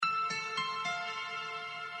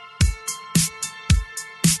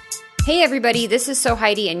Hey everybody, this is So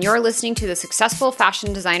Heidi, and you're listening to the Successful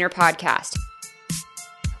Fashion Designer Podcast.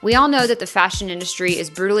 We all know that the fashion industry is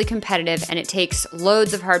brutally competitive and it takes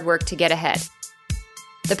loads of hard work to get ahead.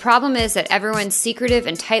 The problem is that everyone's secretive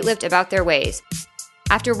and tight-lipped about their ways.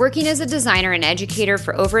 After working as a designer and educator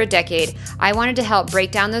for over a decade, I wanted to help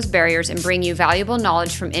break down those barriers and bring you valuable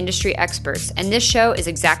knowledge from industry experts, and this show is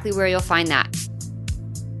exactly where you'll find that.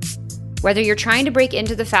 Whether you're trying to break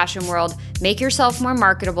into the fashion world, make yourself more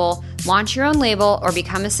marketable, launch your own label, or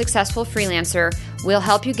become a successful freelancer, we'll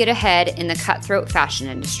help you get ahead in the cutthroat fashion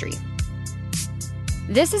industry.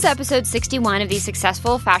 This is episode 61 of the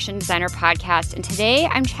Successful Fashion Designer Podcast, and today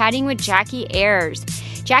I'm chatting with Jackie Ayers.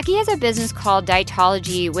 Jackie has a business called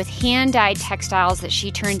Dietology with hand-dyed textiles that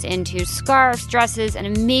she turns into scarves, dresses, and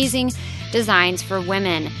amazing designs for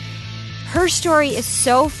women. Her story is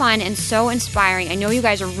so fun and so inspiring. I know you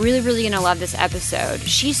guys are really going to love this episode.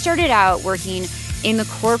 She started out working in the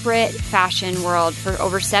corporate fashion world for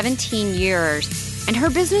over 17 years, and her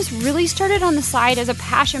business really started on the side as a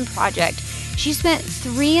passion project. She spent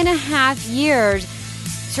 3.5 years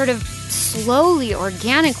sort of slowly,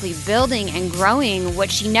 organically building and growing what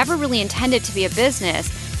she never really intended to be a business,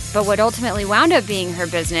 but what ultimately wound up being her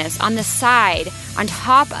business on the side, on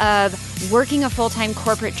top of working a full-time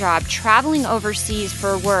corporate job, traveling overseas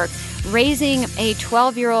for work, raising a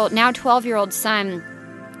 12-year-old son,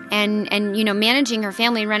 and you know, managing her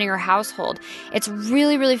family and running her household. It's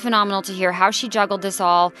really phenomenal to hear how she juggled this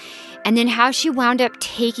all, and then how she wound up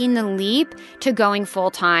taking the leap to going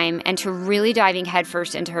full-time and to really diving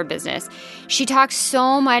headfirst into her business. She talks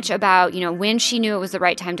so much about, you know, when she knew it was the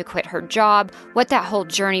right time to quit her job, what that whole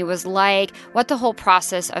journey was like, what the whole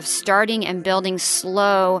process of starting and building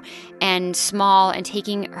slow and small and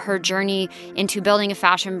taking her journey into building a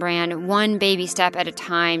fashion brand one baby step at a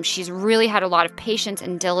time. She's really had a lot of patience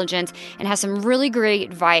and diligence and has some really great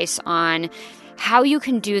advice on how you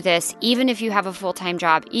can do this even if you have a full-time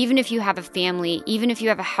job, even if you have a family, even if you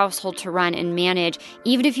have a household to run and manage,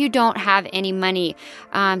 even if you don't have any money.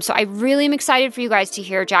 So I really am excited for you guys to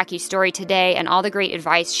hear Jackie's story today and all the great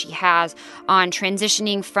advice she has on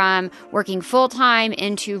transitioning from working full-time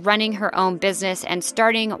into running her own business and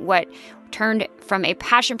starting what turned from a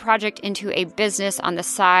passion project into a business on the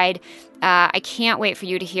side. I can't wait for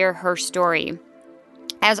you to hear her story.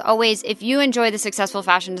 As always, if you enjoy the Successful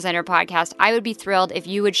Fashion Designer Podcast, I would be thrilled if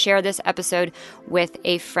you would share this episode with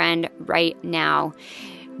a friend right now.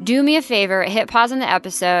 Do me a favor, hit pause on the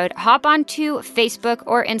episode, hop onto Facebook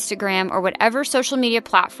or Instagram or whatever social media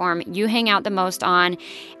platform you hang out the most on,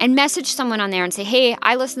 and message someone on there and say, hey,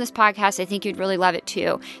 I listen to this podcast. I think you'd really love it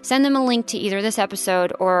too. Send them a link to either this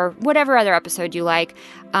episode or whatever other episode you like.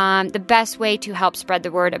 The best way to help spread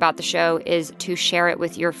the word about the show is to share it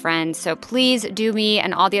with your friends. So please do me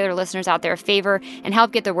and all the other listeners out there a favor and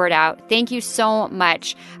help get the word out. Thank you so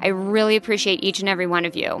much. I really appreciate each and every one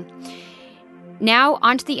of you. Now,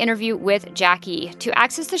 on to the interview with Jackie. To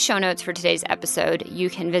access the show notes for today's episode, you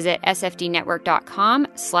can visit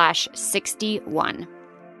sfdnetwork.com/61.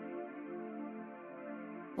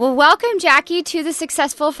 Well, welcome, Jackie, to the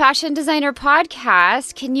Successful Fashion Designer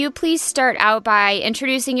Podcast. Can you please start out by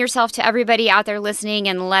introducing yourself to everybody out there listening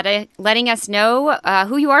and letting us know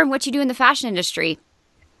who you are and what you do in the fashion industry?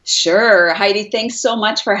 Sure. Heidi, thanks so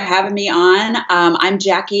much for having me on. I'm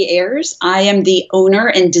Jackie Ayers. I am the owner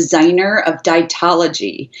and designer of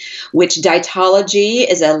Dietology, which Dietology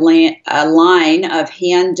is a line of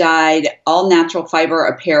hand-dyed, all-natural fiber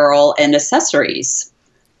apparel and accessories.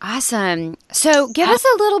 Awesome. So give us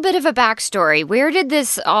a little bit of a backstory. Where did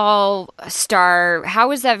this all start? How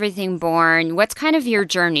was everything born? What's kind of your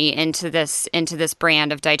journey into this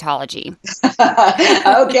brand of Dietology?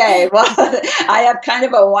 Okay. Well, I have kind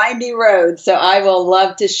of a windy road, so I will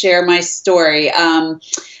love to share my story.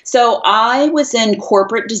 So I was in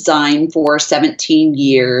corporate design for 17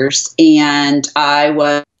 years, and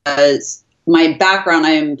my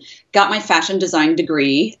background, got my fashion design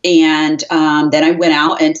degree, and then I went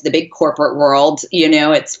out into the big corporate world. You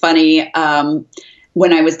know, it's funny.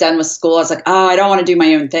 When I was done with school, I was like, oh, I don't want to do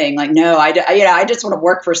my own thing. Like, no, I just want to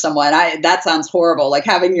work for someone. That sounds horrible, like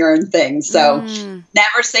having your own thing. So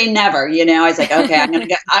never say never. You know, I was like, okay, I'm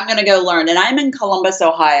gonna go learn. And I'm in Columbus,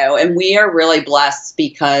 Ohio, and we are really blessed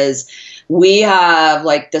because we have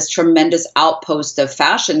like this tremendous outpost of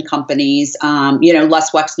fashion companies.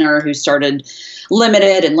 Les Wexner, who started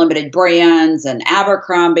Limited and Limited Brands, and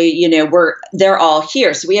Abercrombie, they're all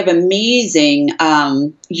here. So we have amazing,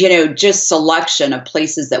 just selection of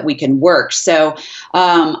places that we can work. So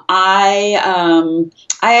I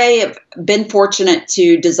have been fortunate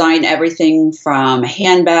to design everything from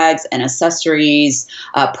handbags and accessories,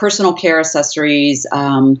 personal care accessories,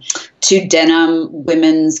 to denim,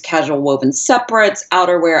 women's casual woven separates,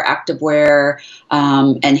 outerwear, activewear,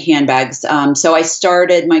 and handbags. So I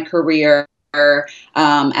started my career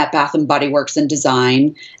at Bath and Body Works in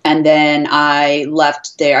design, and then I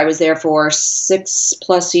left there. I was there for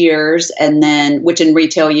 6+ years, and then, which in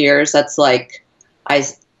retail years, that's like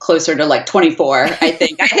closer to like 24, I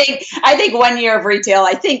think. I think 1 year of retail,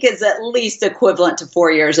 I think, is at least equivalent to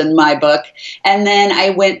 4 years in my book. And then I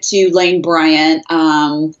went to Lane Bryant,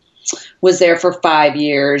 was there for 5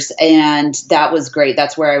 years, and that was great.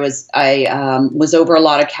 That's where I was over a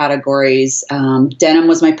lot of categories. Denim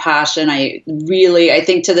was my passion. I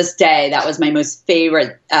think to this day, that was my most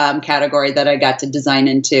favorite category that I got to design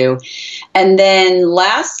into. And then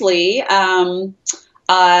lastly,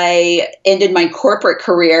 I ended my corporate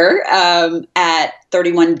career at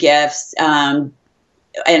 31 Gifts, and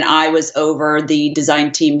I was over the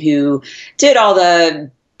design team who did all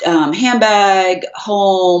the handbag,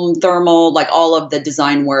 home, thermal, like all of the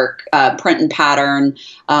design work, print and pattern,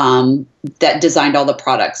 that designed all the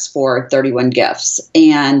products for 31 Gifts.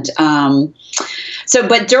 And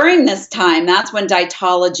but during this time, that's when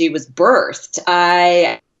Dietology was birthed.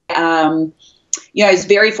 I was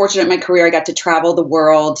very fortunate in my career. I got to travel the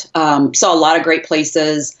world, saw a lot of great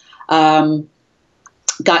places,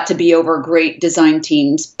 got to be over great design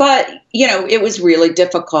teams. But, it was really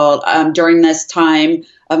difficult during this time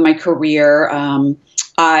of my career.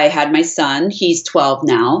 I had my son. He's 12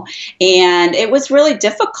 now. And it was really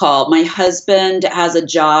difficult. My husband has a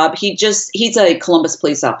job. He's a Columbus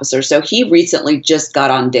police officer. So he recently just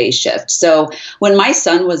got on day shift. So when my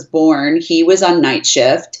son was born, he was on night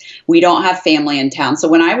shift. We don't have family in town. So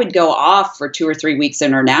when I would go off for 2 or 3 weeks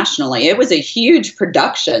internationally, it was a huge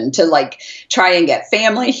production to like try and get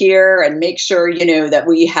family here and make sure, that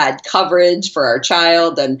we had coverage for our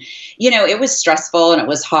child. And, it was stressful and it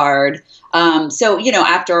was hard.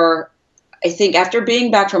 After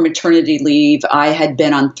being back from maternity leave, I had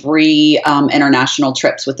been on 3 international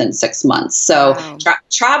trips within 6 months. So wow.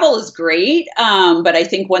 Travel is great. But I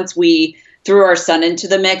think once we threw our son into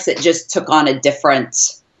the mix, it just took on it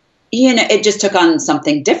just took on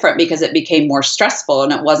something different because it became more stressful,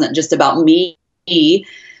 and it wasn't just about me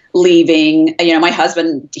leaving. My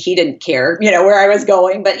husband, he didn't care, where I was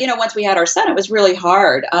going. But, once we had our son, it was really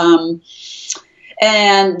hard.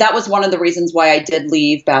 And that was one of the reasons why I did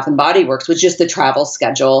leave Bath and Body Works, was just the travel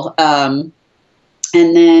schedule.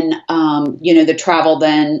 And then, the travel,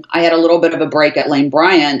 then I had a little bit of a break at Lane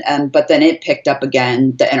Bryant, but then it picked up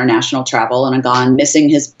again, the international travel, and I'm gone,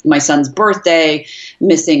 missing my son's birthday,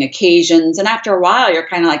 missing occasions. And after a while, you're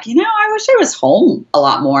kind of like, I wish I was home a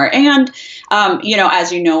lot more. And,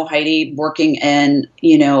 as you know, Heidi, working in,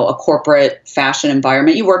 a corporate fashion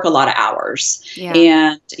environment, you work a lot of hours. Yeah.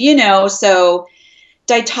 And, so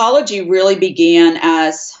Dietology really began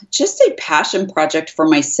as just a passion project for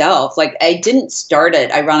myself. Like, I didn't start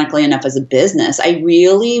it, ironically enough, as a business. I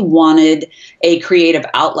really wanted a creative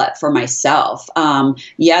outlet for myself.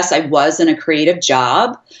 Yes, I was in a creative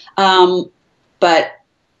job, but,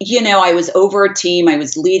 I was over a team. I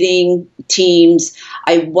was leading teams.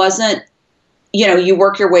 I wasn't, you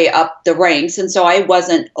work your way up the ranks. And so I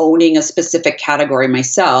wasn't owning a specific category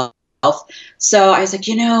myself. So I was like,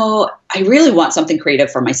 I really want something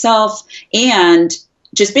creative for myself, and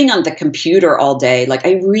just being on the computer all day, like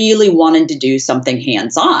I really wanted to do something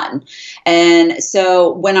hands-on. And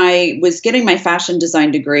so when I was getting my fashion design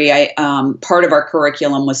degree, part of our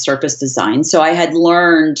curriculum was surface design. So I had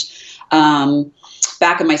learned,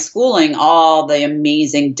 back in my schooling, all the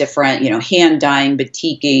amazing different, hand dyeing,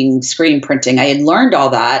 batiking, screen printing. I had learned all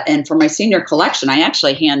that. And for my senior collection, I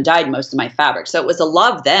actually hand dyed most of my fabric. So it was a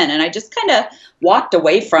love then. And I just kind of walked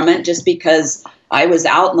away from it just because I was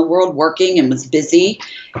out in the world working and was busy.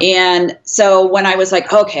 And so when I was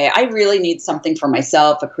like, okay, I really need something for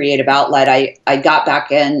myself, a creative outlet, I got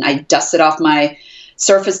back in, I dusted off my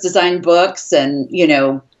surface design books and,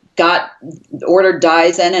 ordered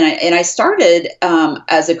dyes in, and I started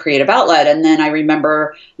as a creative outlet. And then I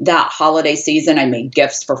remember that holiday season, I made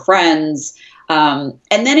gifts for friends. And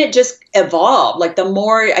then it just evolved. Like, the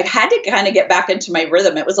more I had to kind of get back into my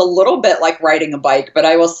rhythm, it was a little bit like riding a bike, but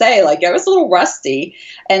I will say, like, I was a little rusty.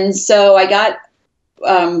 And so I got,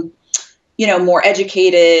 more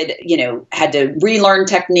educated, had to relearn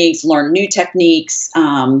techniques, learn new techniques.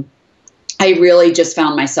 I really just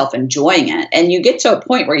found myself enjoying it. And you get to a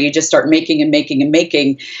point where you just start making and making and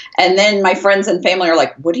making. And then my friends and family are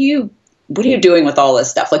like, what are you doing with all this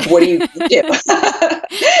stuff? Like, what do you do? Because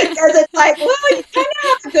it's like, well, you kind of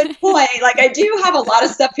have a good point. Like, I do have a lot of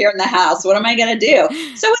stuff here in the house. What am I going to do?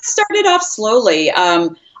 So it started off slowly.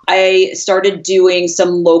 I started doing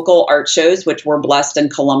some local art shows, which we're blessed in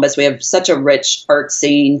Columbus. We have such a rich art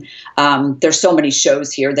scene. There's so many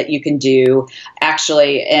shows here that you can do,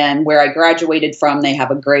 actually. And where I graduated from, they have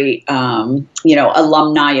a great,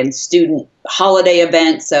 alumni and student holiday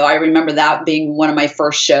event. So I remember that being one of my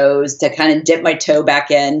first shows to kind of dip my toe back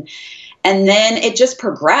in. And then it just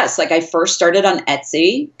progressed. Like, I first started on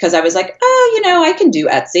Etsy because I was like, I can do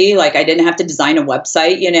Etsy. Like, I didn't have to design a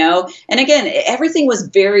website, And again, everything was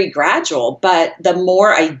very gradual. But the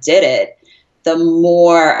more I did it, the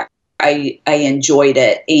more I enjoyed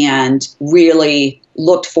it and really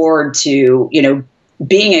looked forward to,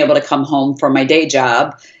 being able to come home from my day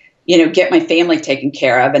job, get my family taken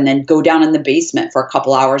care of, and then go down in the basement for a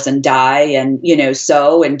couple hours and dye and,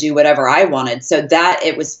 sew and do whatever I wanted. So that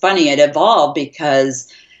it was funny. It evolved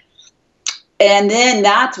and then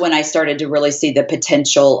that's when I started to really see the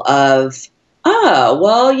potential of,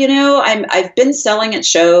 I've been selling at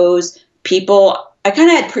shows. I kind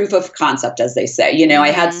of had proof of concept, as they say.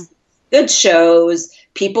 I had good shows.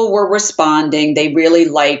 People were responding. They really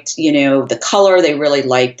liked, the color. They really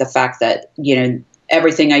liked the fact that,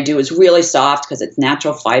 everything I do is really soft because it's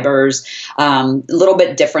natural fibers, a little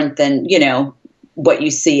bit different than, what you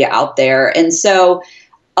see out there. And so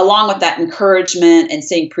along with that encouragement and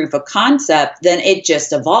seeing proof of concept, then it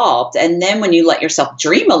just evolved. And then when you let yourself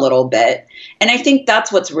dream a little bit, and I think that's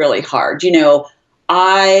what's really hard, Heidi,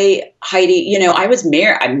 I was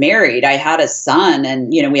I'm married, I had a son,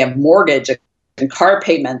 and, we have mortgage and car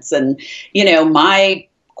payments, and,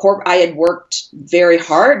 I had worked very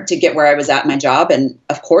hard to get where I was at in my job. And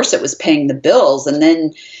of course it was paying the bills. And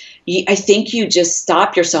then I think you just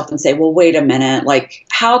stop yourself and say, well, wait a minute, like,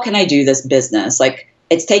 how can I do this business? Like,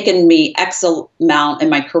 it's taken me X amount in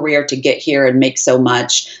my career to get here and make so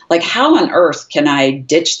much. Like, how on earth can I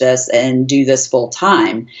ditch this and do this full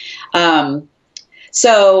time? I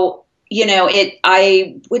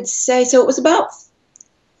would say, so it was about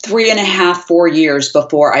 3.5, 4 years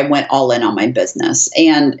before I went all in on my business.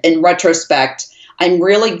 And in retrospect, I'm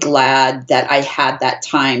really glad that I had that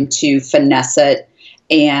time to finesse it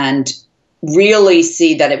and really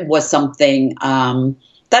see that it was something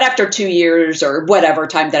that after 2 years or whatever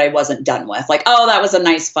time that I wasn't done with. Like, oh, that was a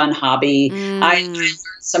nice, fun hobby. I learned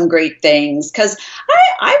some great things. Because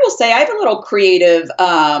I will say I have a little creative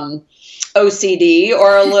OCD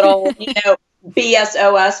or a little,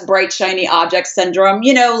 BSOS, bright, shiny object syndrome,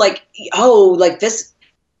 I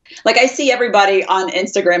see everybody on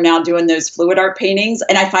Instagram now doing those fluid art paintings,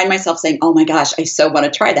 and I find myself saying, oh my gosh, I so want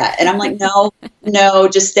to try that. And I'm like, no,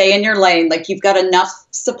 just stay in your lane. Like, you've got enough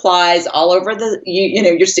supplies all over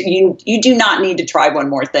you do not need to try one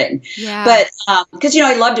more thing. Yeah. But, cause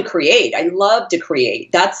I love to create.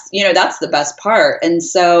 That's the best part. And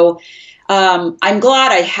so, I'm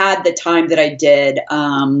glad I had the time that I did,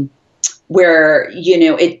 where,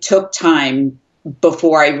 it took time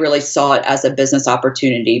before I really saw it as a business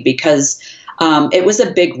opportunity, because it was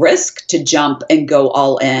a big risk to jump and go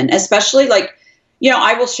all in, especially I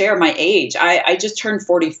will share my age. I just turned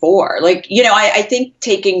 44. I think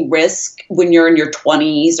taking risk when you're in your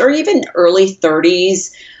 20s or even early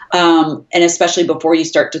 30s, and especially before you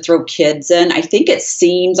start to throw kids in, I think it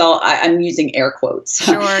seems I'm using air quotes.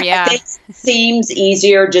 Sure, yeah. It seems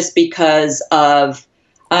easier just because of,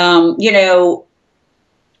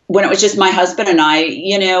 when it was just my husband and I,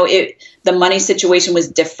 the money situation was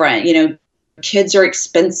different. Kids are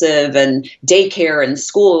expensive and daycare and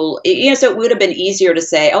school, so it would have been easier to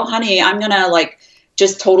say, oh, honey, I'm going to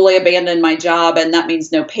just totally abandon my job. And that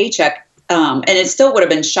means no paycheck. And it still would have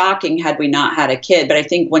been shocking had we not had a kid. But I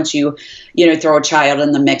think once you throw a child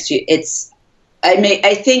in the mix,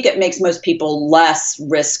 I think it makes most people less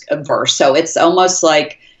risk averse. So it's almost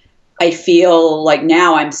like I feel like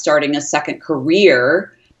now I'm starting a second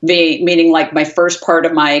career, meaning like my first part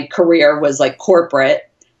of my career was like corporate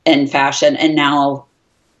and fashion. And now,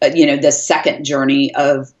 the second journey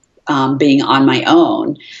of being on my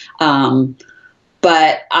own.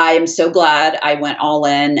 But I am so glad I went all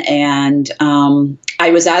in, and I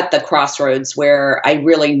was at the crossroads where I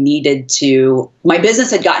really needed to. My business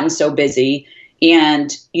had gotten so busy, and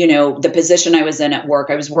the position I was in at work,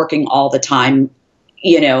 I was working all the time,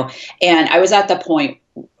 and I was at the point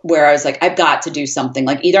where I was like, I've got to do something.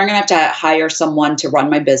 Like either I'm going to have to hire someone to run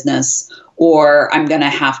my business, or I'm going to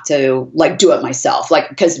have to like do it myself. Like,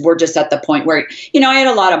 because we're just at the point where, I had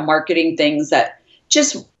a lot of marketing things that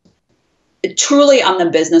just truly on the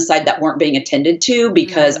business side that weren't being attended to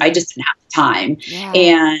because I just didn't have the time. Yeah.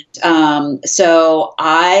 And so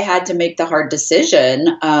I had to make the hard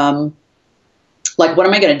decision. Like, what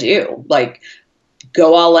am I going to do? Like,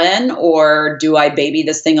 go all in, or do I baby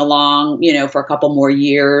this thing along, for a couple more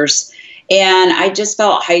years? And I just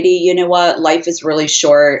felt, Heidi, you know what? Life is really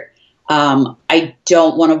short. I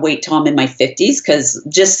don't want to wait till I'm in my 50s, because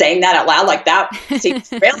just saying that out loud, like that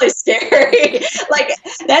seems really scary. Like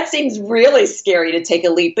that seems really scary to take a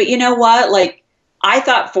leap. But you know what? Like I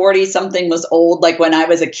thought 40 something was old, like when I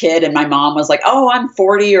was a kid and my mom was like, oh, I'm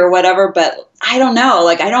 40 or whatever. But I don't know.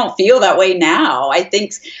 Like, I don't feel that way now. I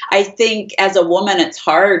think as a woman, it's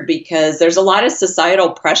hard because there's a lot of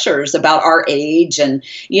societal pressures about our age and,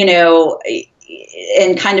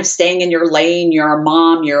 and kind of staying in your lane. You're a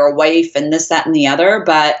mom, you're a wife, and this, that, and the other.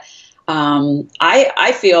 But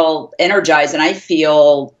I feel energized, and I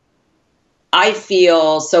feel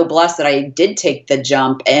so blessed that I did take the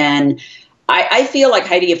jump. And I feel like,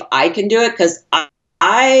 Heidi, if I can do it, because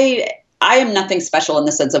I am nothing special in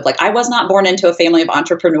the sense of like, I was not born into a family of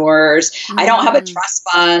entrepreneurs. I don't have a trust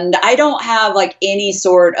fund. I don't have like any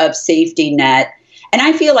sort of safety net. And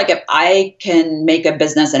I feel like if I can make a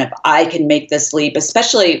business and if I can make this leap,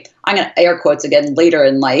 especially, I'm going to air quotes again, later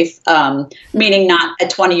in life, meaning not a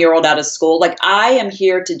 20-year-old out of school, like I am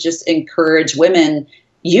here to just encourage women,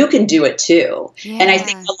 you can do it too. Yeah. And I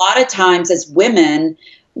think a lot of times as women,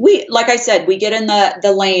 like I said, we get in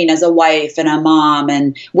the lane as a wife and a mom,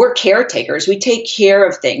 and we're caretakers. We take care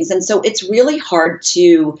of things. And so it's really hard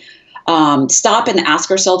to stop and ask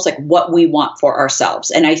ourselves like what we want for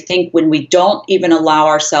ourselves. And I think when we don't even allow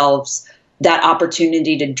ourselves that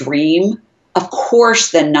opportunity to dream, of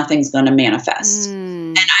course, then nothing's going to manifest.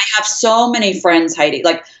 And I have so many friends, Heidi,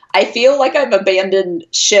 like I feel like I've abandoned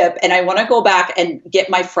ship, and I want to go back and get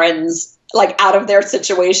my friends like out of their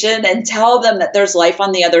situation and tell them that there's life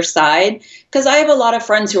on the other side. Because I have a lot of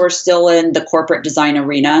friends who are still in the corporate design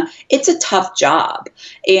arena. It's a tough job.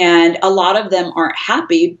 And a lot of them aren't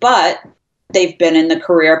happy, but they've been in the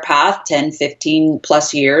career path 10, 15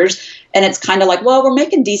 plus years. And it's kind of like, well, we're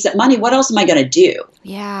making decent money. What else am I going to do?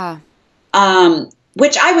 Yeah.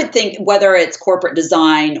 Which I would think, whether it's corporate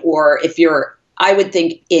design or I would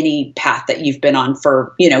think any path that you've been on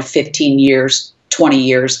for, 15 years, 20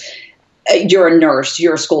 years, you're a nurse,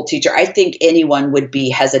 you're a school teacher. I think anyone would be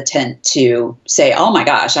hesitant to say, oh my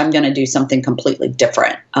gosh, I'm going to do something completely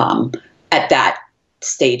different at that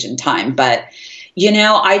stage in time. But,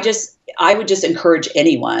 I would just encourage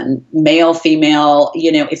anyone, male, female,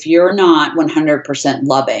 if you're not 100%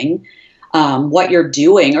 loving what you're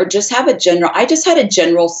doing, or just I just had a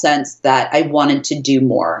general sense that I wanted to do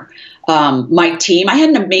more. My team, I had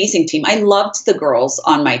an amazing team. I loved the girls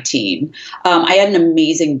on my team. I had an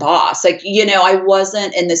amazing boss. Like, I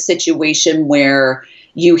wasn't in the situation where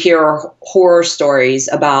you hear horror stories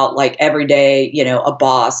about like every day, a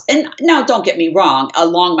boss. And now don't get me wrong,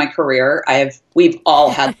 along my career, we've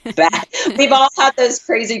all had those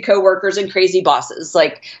crazy coworkers and crazy bosses.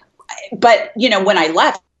 Like, but when I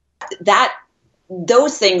left,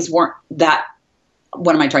 those things weren't that.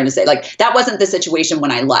 What am I trying to say? Like, that wasn't the situation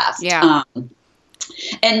when I left. Yeah.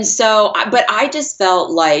 And so, but I just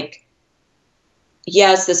felt like,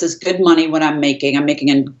 yes, this is good money what I'm making. I'm making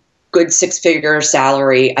a good 6-figure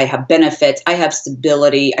salary. I have benefits. I have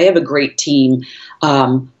stability. I have a great team.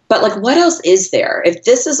 But like, what else is there? If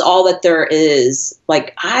this is all that there is,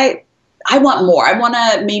 like, I want more. I want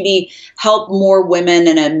to maybe help more women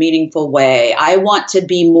in a meaningful way. I want to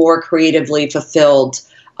be more creatively fulfilled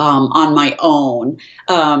on my own,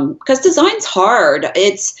 because design's hard.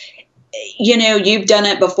 It's, you've done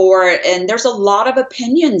it before, and there's a lot of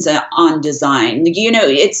opinions on design.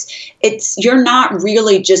 You're not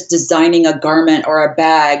really just designing a garment or a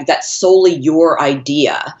bag that's solely your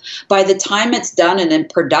idea. By the time it's done and in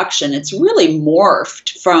production, it's really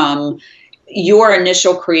morphed from your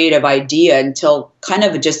initial creative idea until kind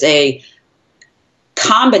of just a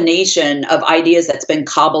combination of ideas that's been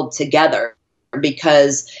cobbled together.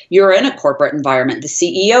 Because you're in a corporate environment, the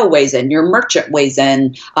CEO weighs in, your merchant weighs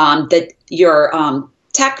in, that your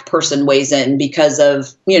tech person weighs in because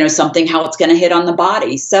of something, how it's going to hit on the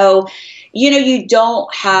body. So you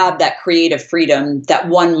don't have that creative freedom that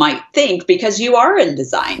one might think because you are in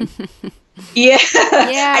design.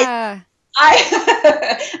 Yeah.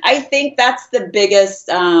 I think that's the biggest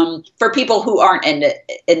for people who aren't in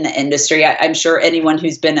the industry. I'm sure anyone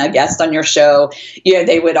who's been a guest on your show,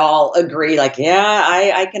 they would all agree. Like, yeah,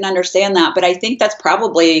 I can understand that. But I think that's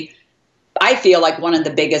probably, I feel like one of the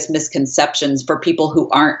biggest misconceptions for people who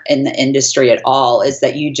aren't in the industry at all is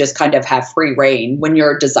that you just kind of have free reign when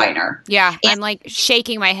you're a designer. Yeah, I'm like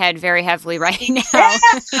shaking my head very heavily right now. Yeah.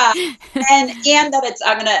 and that it's,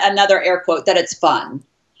 I'm gonna another air quote, that it's fun.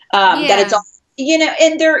 That it's all,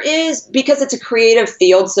 and there is, because it's a creative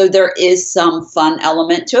field, so there is some fun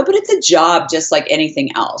element to it, but it's a job just like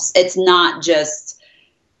anything else. It's not just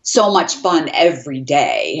so much fun every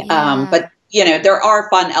day. But there are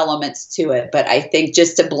fun elements to it, but I think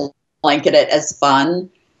just to blanket it as fun,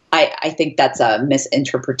 I think that's a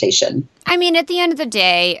misinterpretation. I mean, at the end of the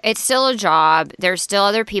day, it's still a job. There's still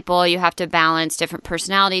other people. You have to balance different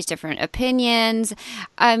personalities, different opinions.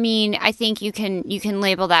 I mean, I think you can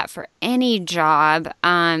label that for any job.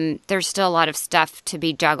 There's still a lot of stuff to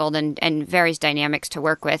be juggled and various dynamics to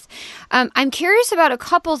work with. I'm curious about a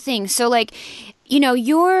couple things. So, like,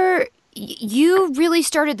 you really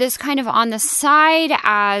started this kind of on the side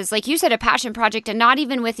as, like you said, a passion project, and not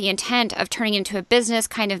even with the intent of turning into a business,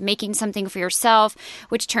 kind of making something for yourself,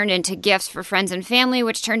 which turned into gifts for friends and family,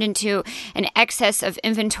 which turned into an excess of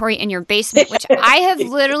inventory in your basement, which I have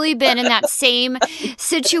literally been in that same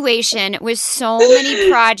situation with so many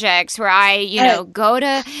projects where I, go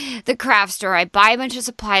to the craft store, I buy a bunch of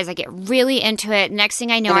supplies, I get really into it. Next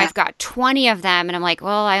thing I know, I've got 20 of them, and I'm like,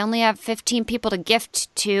 well, I only have 15 people to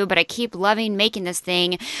gift to, but I keep loving making this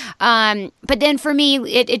thing. But then for me,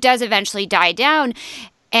 it does eventually die down.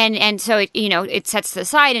 And so, it sets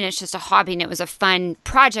aside and it's just a hobby, and it was a fun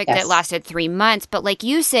project that lasted 3 months. But like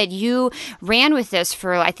you said, you ran with this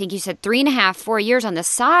for, I think you said 3.5, 4 years on the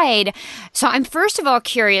side. So I'm first of all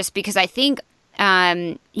curious, because I think,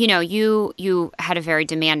 you had a very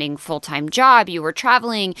demanding full-time job. You were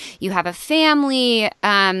traveling, you have a family.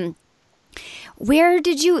 Where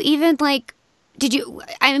did you even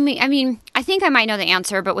I think I might know the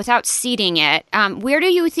answer, but without seeding it, where do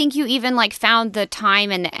you think you even found the time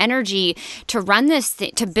and the energy to run this,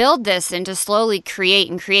 to build this, and to slowly create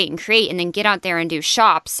and create and create, and then get out there and do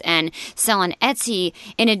shops and sell on Etsy,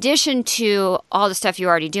 in addition to all the stuff you're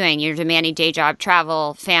already doing, your demanding day job,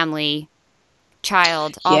 travel, family,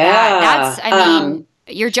 child, all that? That's,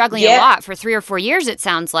 you're juggling a lot for 3 or 4 years, it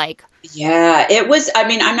sounds like. Yeah, it was,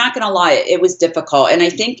 I'm not going to lie, it was difficult. And I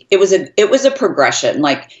think it was a progression.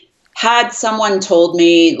 Like, had someone told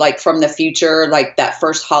me, from the future, that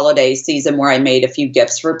first holiday season where I made a few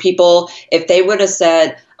gifts for people, if they would have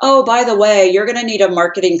said, oh, by the way, you're going to need a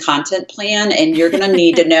marketing content plan, and you're going to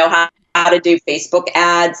need to know how to do Facebook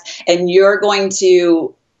ads, and you're going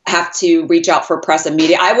to have to reach out for press and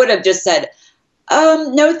media, I would have just said,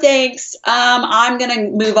 no, thanks. I'm going to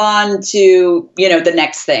move on to, the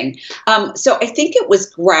next thing. So I think it was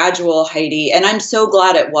gradual, Heidi, and I'm so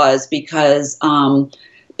glad it was, because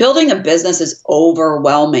building a business is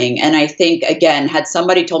overwhelming. And I think, again, had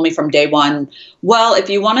somebody told me from day one, well, if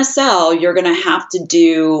you want to sell, you're going to have to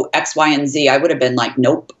do X, Y, and Z, I would have been like,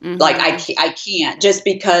 nope, I can't, just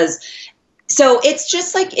because. So it's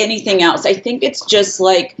just like anything else. I think it's just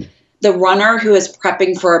like the runner who is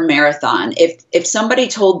prepping for a marathon. If somebody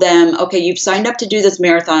told them, okay, you've signed up to do this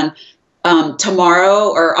marathon tomorrow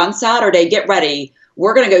or on Saturday, get ready.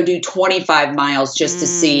 We're going to go do 25 miles just to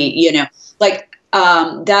see,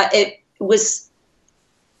 that it was,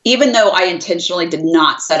 even though I intentionally did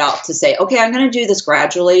not set out to say, okay, I'm going to do this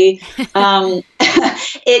gradually.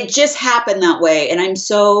 It just happened that way. And I'm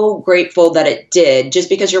so grateful that it did, just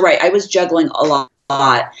because you're right. I was juggling a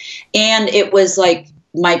lot. And it was like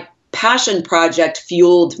my passion project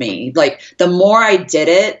fueled me. Like, the more I did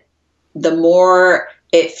it, the more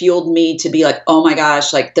it fueled me to be like, oh my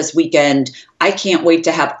gosh, like this weekend, I can't wait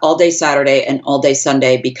to have all day Saturday and all day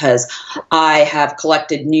Sunday, because I have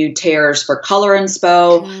collected new tears for Color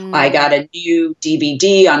Inspo. I got a new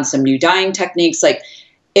DVD on some new dyeing techniques. Like,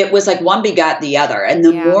 it was like one begot the other. And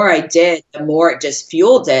the more I did, the more it just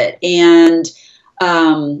fueled it. And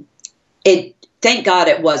thank God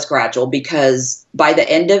it was gradual, because by the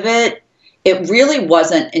end of it, it really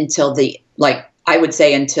wasn't until I would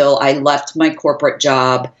say until I left my corporate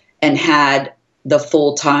job and had the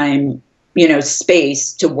full-time,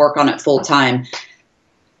 space to work on it full time.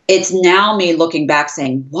 It's now me looking back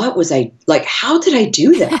saying, what was I like? How did I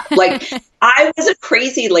do that? Like, I was a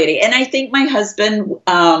crazy lady. And I think my husband,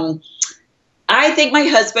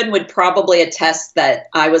 would probably attest that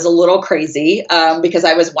I was a little crazy, because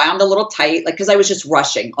I was wound a little tight, because I was just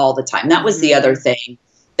rushing all the time. That was the other thing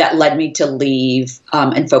that led me to leave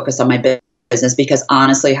and focus on my business. Because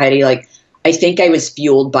honestly, Heidi, I think I was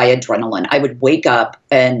fueled by adrenaline. I would wake up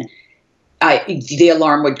and the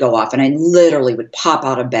alarm would go off and I literally would pop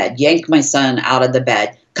out of bed, yank my son out of the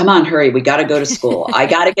bed. Come on, hurry. We got to go to school. I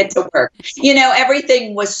got to get to work.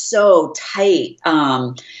 Everything was so tight.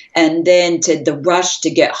 And then the rush to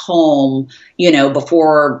get home,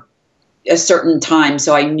 before a certain time.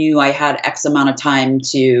 So I knew I had X amount of time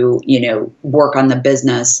to, work on the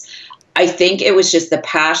business. I think it was just the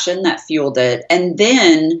passion that fueled it. And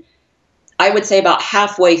then I would say about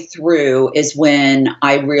halfway through is when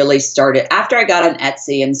I really started, after I got on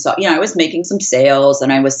Etsy and saw, I was making some sales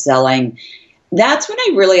and I was selling. That's when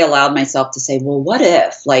I really allowed myself to say, well, what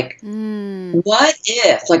if, what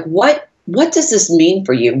if, what does this mean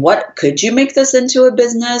for you? What, could you make this into a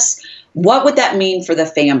business? What would that mean for the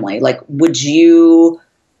family?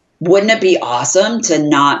 Wouldn't it be awesome to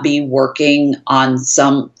not be working on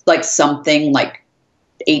something like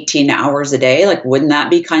 18 hours a day? Wouldn't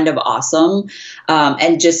that be kind of awesome?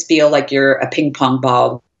 And just feel like you're a ping pong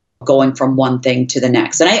ball going from one thing to the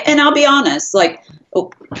next. And I'll be honest,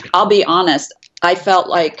 I felt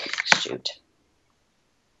like, shoot,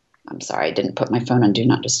 I'm sorry, I didn't put my phone on Do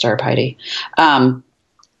Not Disturb, Heidi.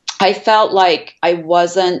 I felt like I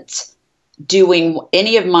wasn't doing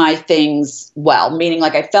any of my things well, meaning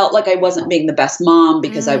I felt like I wasn't being the best mom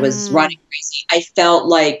because I was running crazy. I felt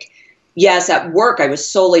like, yes, at work, I was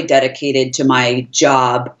solely dedicated to my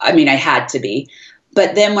job. I mean, I had to be.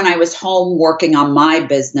 But then when I was home working on my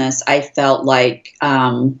business, I felt like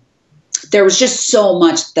there was just so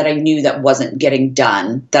much that I knew that wasn't getting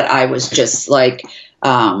done, that I was just and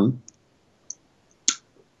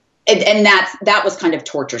that was kind of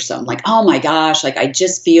torturesome. Oh my gosh, I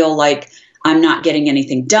just feel like I'm not getting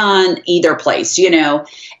anything done either place,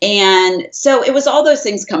 And so it was all those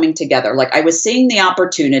things coming together. I was seeing the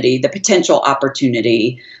opportunity, the potential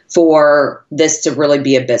opportunity for this to really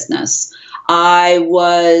be a business. I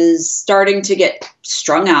was starting to get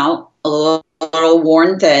strung out, a little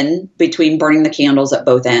worn thin between burning the candles at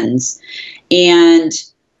both ends. And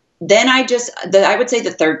then I would say the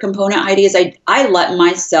third component, Heidi, is I let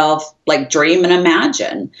myself dream and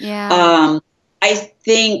imagine. Yeah. I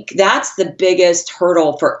think that's the biggest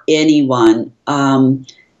hurdle for anyone. To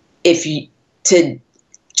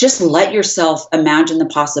just let yourself imagine the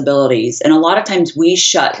possibilities. And a lot of times we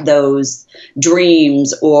shut those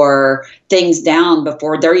dreams or things down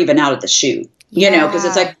before they're even out of the chute, because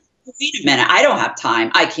it's wait a minute, I don't have time.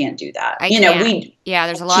 I can't do that.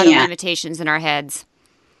 There's a lot of limitations in our heads.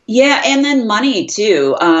 Yeah. And then money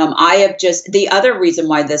too. The other reason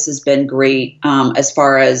why this has been great, as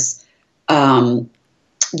far as,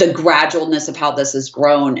 the gradualness of how this has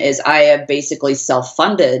grown, is I have basically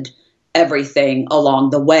self-funded everything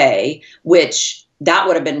along the way, which that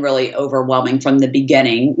would have been really overwhelming from the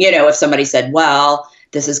beginning. If somebody said, well,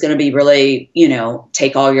 this is going to be really,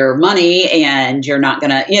 take all your money and you're not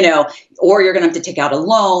going to, or you're going to have to take out a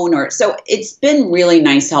loan, so it's been really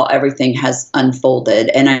nice how everything has unfolded.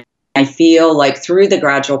 And I feel like through the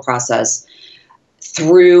gradual process,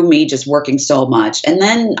 through me just working so much. And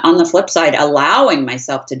then on the flip side, allowing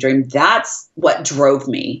myself to dream, that's what drove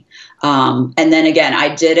me. And then again,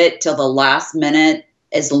 I did it till the last minute,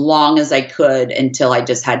 as long as I could, until I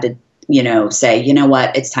just had to, say, you know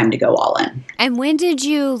what, it's time to go all in. And when did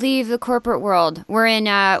you leave the corporate world? We're in,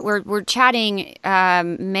 we're chatting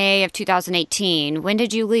May of 2018. When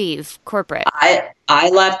did you leave corporate? I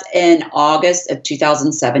left in August of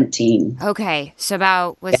 2017. Okay. So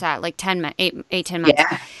about, what's that, 10 months? Yeah. 10 months,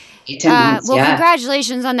 well,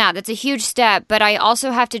 congratulations on that. That's a huge step. But I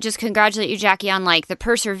also have to just congratulate you, Jackie, on the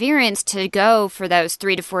perseverance to go for those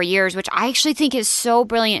 3 to 4 years, which I actually think is so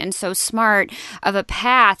brilliant and so smart of a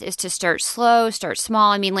path, is to start slow, start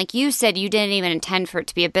small. I mean, like you said, you didn't even intend for it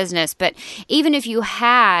to be a business. But even if you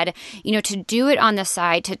had, to do it on the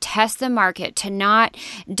side, to test the market, to not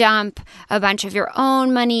dump a bunch of your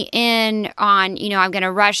own money in on, I'm going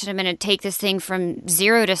to rush and I'm going to take this thing from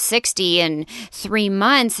 0 to 60 in 3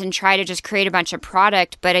 months and try to just create a bunch of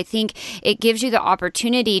product. But I think it gives you the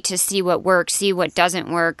opportunity to see what works, see what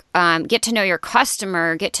doesn't work, get to know your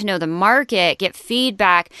customer, get to know the market, get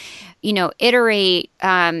feedback, iterate,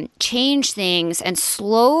 change things, and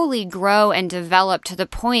slowly grow and develop to the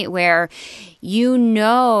point where you're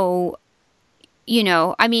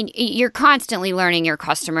constantly learning your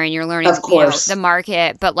customer and you're learning of course, the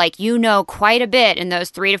market, but quite a bit in those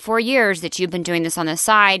 3 to 4 years that you've been doing this on the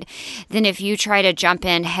side, than if you try to jump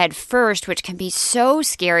in head first, which can be so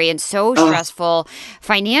scary and so stressful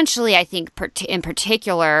financially, I think, in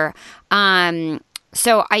particular.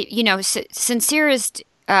 So sincerest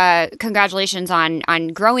congratulations on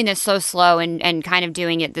growing this so slow and kind of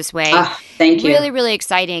doing it this way. Thank you. Really, really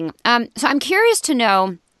exciting. So I'm curious to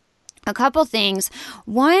know a couple things.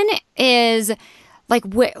 One is like,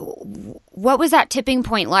 what was that tipping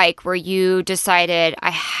point like where you decided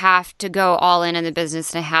I have to go all in the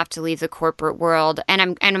business and I have to leave the corporate world?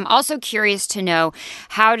 And I'm also curious to know,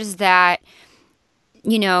 how does that,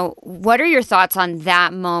 what are your thoughts on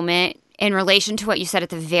that moment in relation to what you said at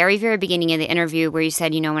the very, very beginning of the interview, where you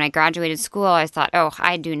said, when I graduated school, I thought, oh,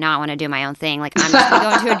 I do not want to do my own thing. Like, I'm just going to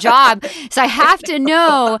go into a job. So I have to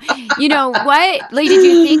know, what, like, did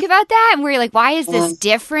you think about that? And were you like, why is this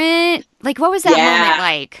different? Like, what was that moment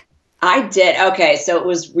like? I did. Okay. So it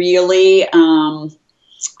was really,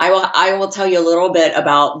 I will tell you a little bit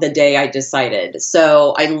about the day I decided.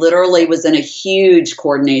 So I literally was in a huge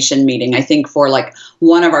coordination meeting, I think for like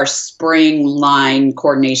one of our spring line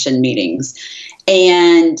coordination meetings.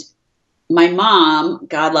 And my mom,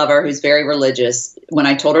 God love her, who's very religious, when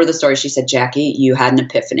I told her the story, she said, Jackie, you had an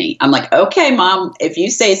epiphany. I'm like, okay, Mom, if you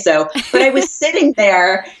say so. But I was sitting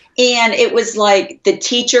there and it was like the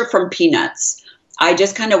teacher from Peanuts. I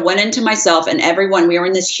just kind of went into myself, and everyone, we were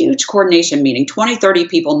in this huge coordination meeting, 20, 30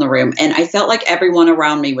 people in the room. And I felt like everyone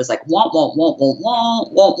around me was like, won't, won't, won't, won't,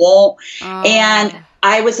 won't, won't, won't. And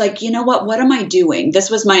I was like, you know what am I doing?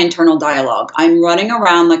 This was my internal dialogue. I'm running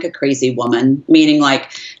around like a crazy woman, meaning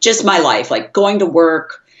like just my life, like going to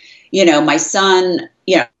work, my son,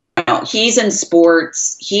 he's in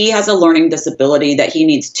sports. He has a learning disability that he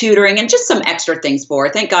needs tutoring and just some extra things for.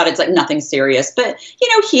 Thank God it's like nothing serious, but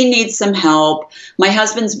he needs some help. My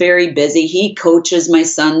husband's very busy. He coaches my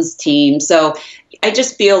son's team. So I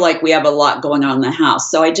just feel like we have a lot going on in the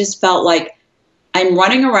house. So I just felt like I'm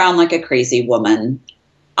running around like a crazy woman.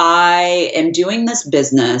 I am doing this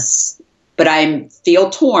business, but I feel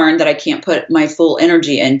torn that I can't put my full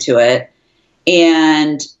energy into it.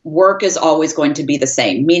 And work is always going to be the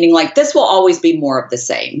same, meaning like this will always be more of the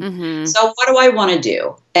same. Mm-hmm. So what do I want to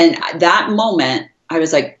do? And that moment, I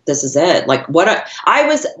was like, this is it. Like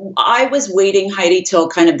I was waiting, Heidi, till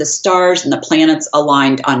kind of the stars and the planets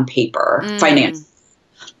aligned on paper, finance.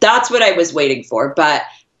 That's what I was waiting for. But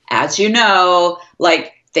as you know,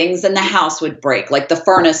 like things in the house would break, like the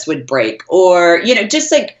furnace would break, or,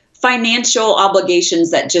 just like financial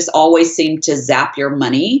obligations that just always seem to zap your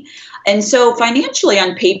money. And so financially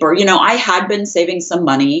on paper, I had been saving some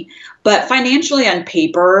money, but financially on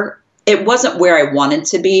paper, it wasn't where I wanted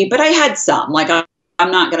to be, but I had some. Like,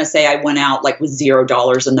 I'm not going to say I went out like with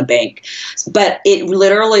 $0 in the bank, but it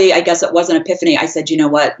literally, I guess it was an epiphany. I said, you know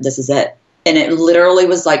what, this is it. And it literally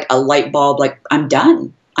was like a light bulb, like I'm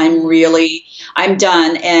done. I'm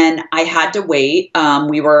done. And I had to wait.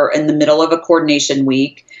 We were in the middle of a coordination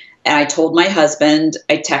week, and I told my husband,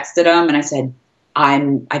 I texted him and I said,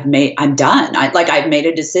 I'm done. I've made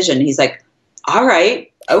a decision. He's like, all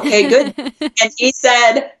right, okay, good. And he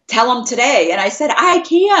said, tell him today. And I said, I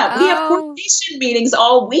can't. We have coordination meetings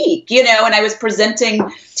all week, and I was presenting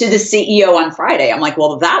to the CEO on Friday. I'm like,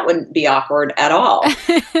 well, that wouldn't be awkward at all.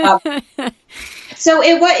 So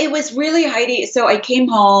it was really, Heidi. So I came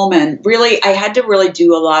home and really, I had to really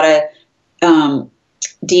do a lot of,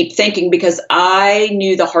 deep thinking, because I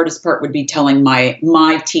knew the hardest part would be telling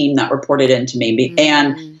my team that reported into me. Mm-hmm.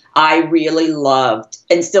 And I really loved,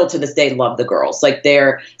 and still to this day love, the girls. Like,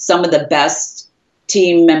 they're some of the best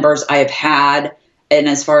team members I have had. And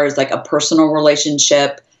as far as like a personal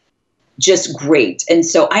relationship, just great. And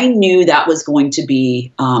so I knew that was going to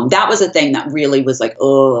be, that was a thing that really was like,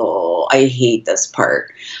 oh, I hate this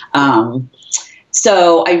part.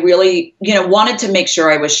 So I really, wanted to make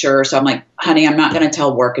sure I was sure. So I'm like, honey, I'm not going to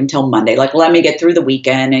tell work until Monday. Like, let me get through the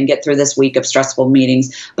weekend and get through this week of stressful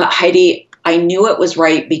meetings. But Heidi, I knew it was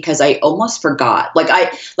right because I almost forgot.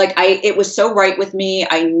 It was so right with me.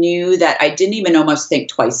 I knew that I didn't even almost think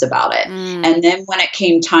twice about it. And then when it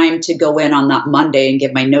came time to go in on that Monday and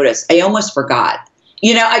give my notice, I almost forgot,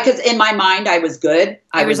 because in my mind I was good.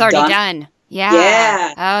 I was already done. Yeah. Yeah.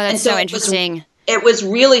 Oh, that's so interesting. It was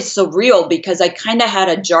really surreal because I kind of had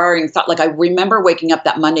a jarring thought. Like, I remember waking up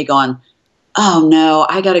that Monday going, oh no,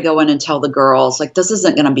 I got to go in and tell the girls, like, this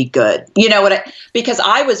isn't going to be good. Because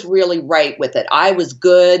I was really right with it. I was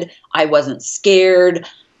good. I wasn't scared.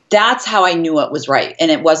 That's how I knew it was right.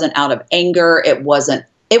 And it wasn't out of anger. It wasn't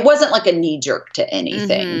like a knee jerk to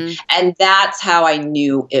anything. Mm-hmm. And that's how I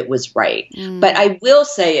knew it was right. Mm-hmm. But I will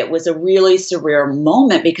say it was a really surreal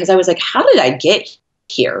moment because I was like, how did I get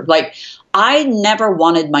here? Like, I never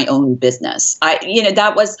wanted my own business. I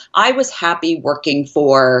was happy working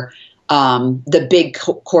for the big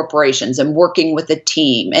corporations and working with a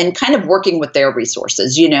team and kind of working with their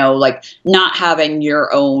resources, like not having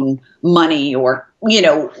your own money or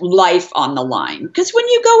life on the line. Because when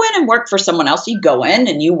you go in and work for someone else, you go in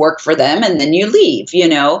and you work for them and then you leave,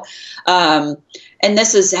 and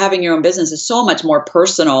this is having your own business is so much more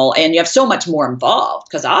personal and you have so much more involved.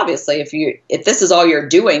 Because obviously if this is all you're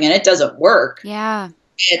doing and it doesn't work, yeah,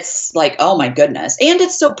 it's like, oh my goodness. And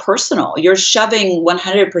it's so personal. You're shoving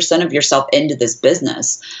 100% of yourself into this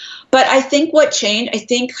business. But I think what changed,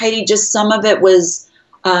 Heidi, just some of it was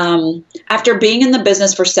after being in the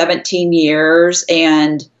business for 17 years,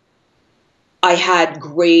 and I had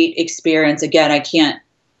great experience. Again,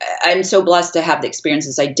 I'm so blessed to have the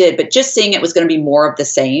experiences I did, but just seeing it was going to be more of the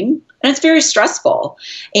same. And it's very stressful,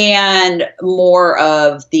 and more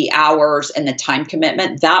of the hours and the time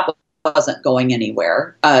commitment that wasn't going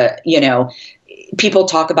anywhere. People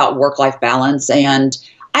talk about work-life balance, and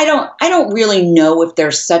I don't really know if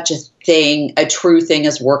there's such a true thing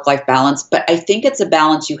as work-life balance, but I think it's a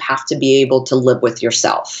balance you have to be able to live with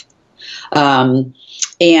yourself.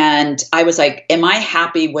 And I was like, am I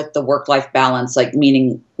happy with the work-life balance? Like,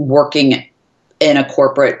 meaning working in a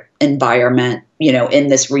corporate environment, in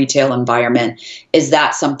this retail environment, is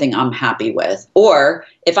that something I'm happy with? Or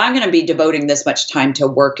if I'm going to be devoting this much time to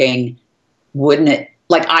working, wouldn't it,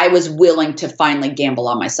 like, I was willing to finally gamble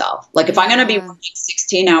on myself. Like, if I'm going to be working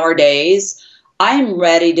 16-hour days, I'm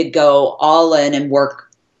ready to go all in and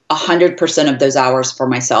work 100% of those hours for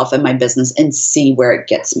myself and my business and see where it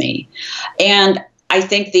gets me. And I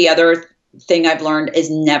think the other thing I've learned is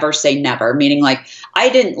never say never, meaning, like, I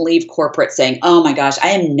didn't leave corporate saying, oh my gosh, I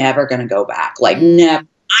am never going to go back. Like, never.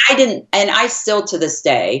 I didn't. And I still to this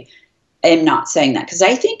day am not saying that, because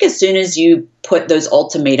I think as soon as you put those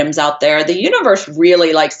ultimatums out there, the universe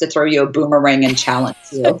really likes to throw you a boomerang and challenge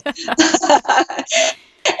you.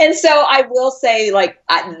 And so I will say, like,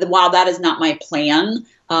 while that is not my plan,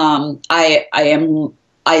 I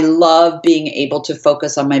love being able to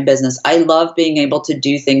focus on my business. I love being able to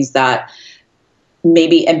do things that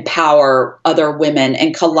maybe empower other women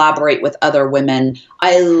and collaborate with other women.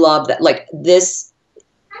 I love that. Like, this,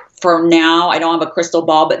 for now, I don't have a crystal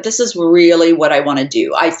ball, but this is really what I want to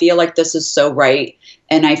do. I feel like this is so right.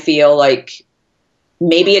 And I feel like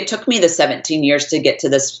maybe it took me the 17 years to get to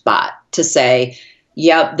this spot to say,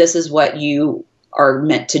 yeah, this is what you are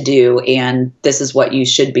meant to do, and this is what you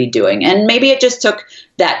should be doing. And maybe it just took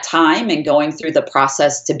that time and going through the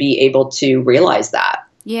process to be able to realize that.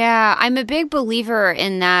 Yeah, I'm a big believer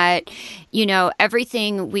in that,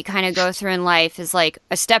 everything we kind of go through in life is like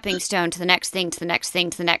a stepping stone to the next thing, to the next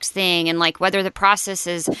thing, to the next thing. And like, whether the process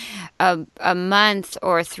is a month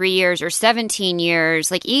or 3 years or 17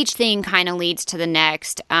 years, like, each thing kind of leads to the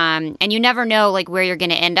next. And you never know, like, where you're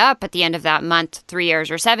going to end up at the end of that month, 3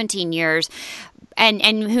 years or 17 years.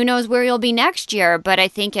 And who knows where you'll be next year, but I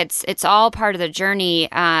think it's all part of the journey.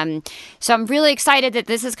 So I'm really excited that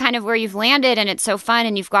this is kind of where you've landed, and it's so fun.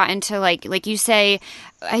 And you've gotten to like you say,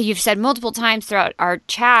 you've said multiple times throughout our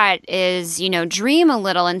chat is, dream a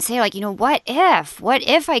little and say, like, what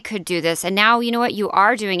if I could do this? And now, what, you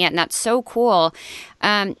are doing it, and that's so cool.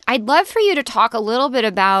 I'd love for you to talk a little bit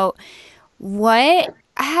about what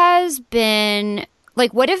have been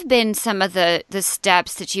some of the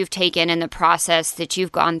steps that you've taken in the process that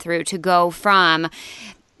you've gone through to go from,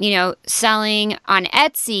 selling on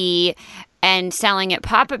Etsy and selling at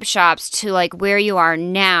pop-up shops to, like, where you are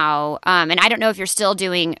now? And I don't know if you're still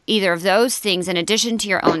doing either of those things in addition to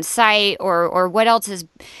your own site, or what else is,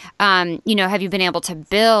 have you been able to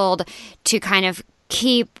build to kind of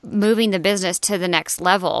keep moving the business to the next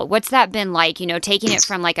level? What's that been like, taking it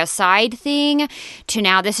from like a side thing to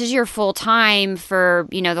now this is your full time for,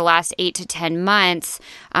 the last 8 to 10 months?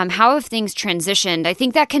 How have things transitioned? I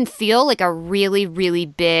think that can feel like a really, really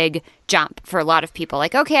big jump for a lot of people.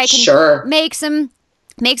 Like, okay, I can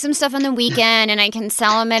make some stuff on the weekend and I can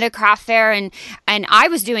sell them at a craft fair. And I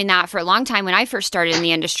was doing that for a long time when I first started in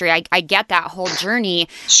the industry. I get that whole journey.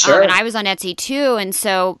 Sure. And I was on Etsy too. And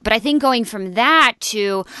so, but I think going from that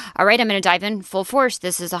to, all right, I'm going to dive in full force.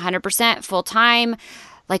 This is 100% full time.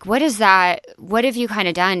 Like, what is that? What have you kind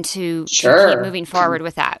of done to keep moving forward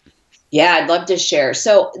with that? Yeah, I'd love to share.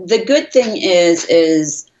 So the good thing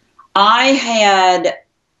is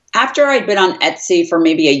after I'd been on Etsy for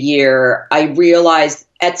maybe a year, I realized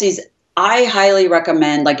I highly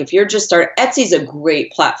recommend, like, if you're just starting, Etsy's a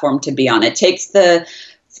great platform to be on. It takes kind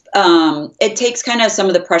of some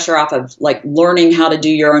of the pressure off of, like, learning how to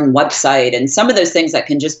do your own website and some of those things that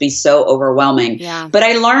can just be so overwhelming. Yeah. But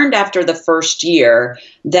I learned after the first year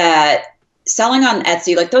that selling on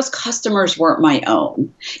Etsy, like, those customers weren't my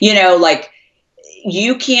own. Like,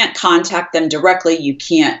 you can't contact them directly. You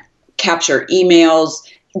can't capture emails.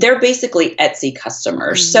 They're basically Etsy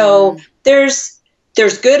customers. Mm-hmm. So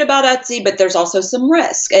there's good about Etsy, but there's also some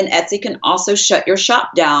risk. And Etsy can also shut your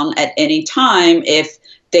shop down at any time if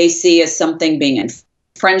they see as something being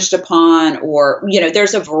infringed upon, or,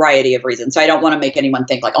 there's a variety of reasons. So I don't want to make anyone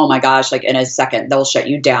think like, oh my gosh, like in a second they'll shut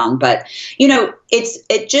you down. But,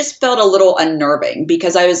 it just felt a little unnerving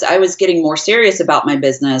because I was getting more serious about my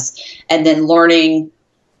business, and then learning,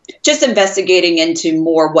 just investigating into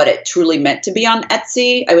more what it truly meant to be on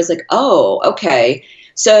Etsy. I was like, oh, okay.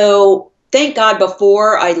 So thank God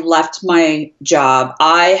before I left my job,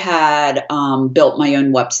 I had built my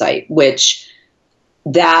own website, which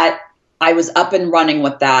that I was up and running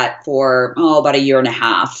with that for, about a year and a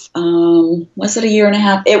half. Was it a year and a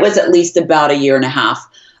half? It was at least about a year and a half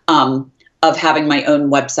of having my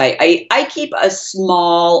own website. I keep a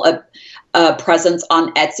small presence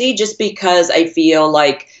on Etsy just because I feel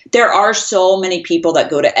like there are so many people that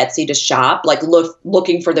go to Etsy to shop, like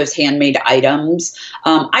looking for those handmade items.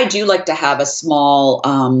 I do like to have a small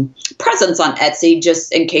presence on Etsy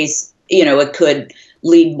just in case, it could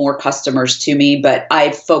lead more customers to me. But I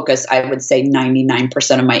focus, I would say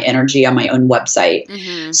 99% of my energy on my own website.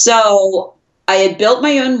 Mm-hmm. So I had built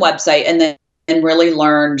my own website and then really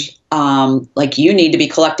learned like you need to be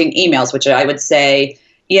collecting emails, which I would say,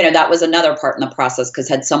 that was another part in the process, because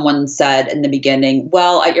had someone said in the beginning,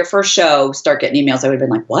 well, at your first show, start getting emails, I would have been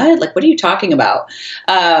like, what? Like, what are you talking about?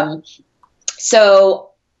 So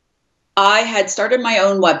I had started my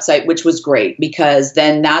own website, which was great, because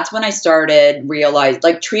then that's when I started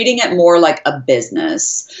treating it more like a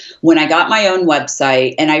business. When I got my own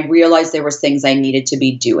website and I realized there was things I needed to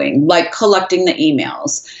be doing, like collecting the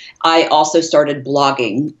emails. I also started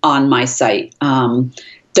blogging on my site.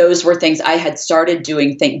 Those were things I had started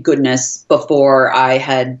doing, thank goodness, before I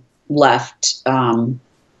had left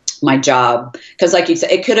my job. Because like you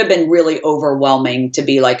said, it could have been really overwhelming to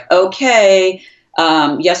be like, okay,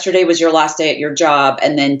 yesterday was your last day at your job.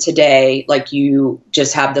 And then today, like, you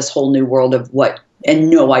just have this whole new world of and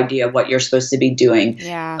no idea what you're supposed to be doing.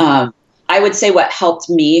 Yeah. I would say what helped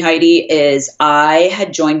me, Heidi, is I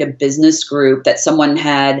had joined a business group that someone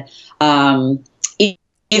had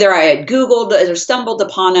either I had Googled or stumbled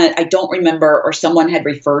upon it, I don't remember, or someone had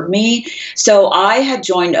referred me. So I had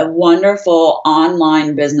joined a wonderful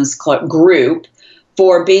online business group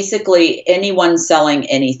for basically anyone selling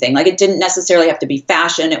anything. Like, it didn't necessarily have to be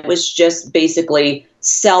fashion. It was just basically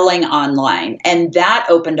selling online. And that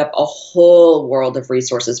opened up a whole world of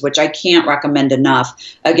resources, which I can't recommend enough.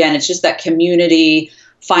 Again, it's just that community,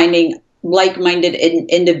 finding like-minded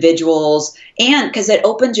individuals, and because it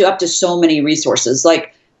opens you up to so many resources.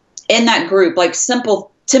 Like in that group, like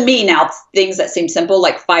simple to me now, things that seem simple,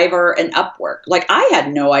 like Fiverr and Upwork. Like, I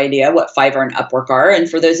had no idea what Fiverr and Upwork are. And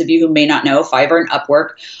for those of you who may not know, Fiverr and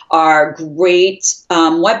Upwork are great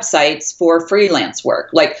websites for freelance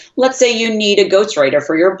work. Like, let's say you need a ghostwriter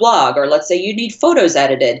for your blog, or let's say you need photos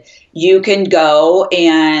edited. You can go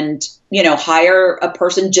and, hire a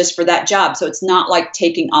person just for that job. So it's not like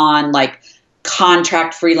taking on like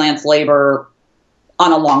contract freelance labor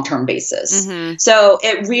on a long-term basis. Mm-hmm. So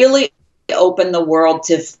it really opened the world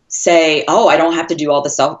to say, oh, I don't have to do all the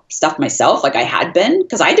stuff myself like I had been,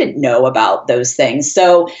 because I didn't know about those things.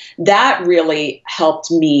 So that really helped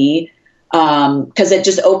me, because it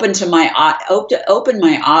just opened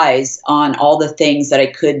my eyes on all the things that I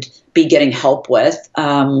could be getting help with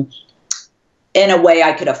in a way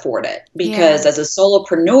I could afford it. Because as a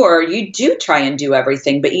solopreneur, you do try and do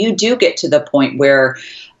everything, but you do get to the point where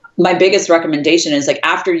my biggest recommendation is, like,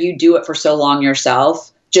 after you do it for so long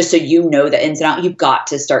yourself, just so you know the ins and outs, you've got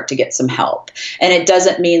to start to get some help. And it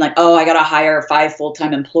doesn't mean like, oh, I got to hire 5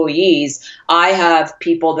 full-time employees. I have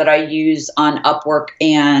people that I use on Upwork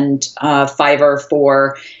and Fiverr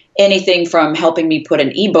for anything from helping me put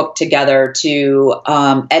an ebook together to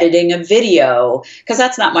editing a video, because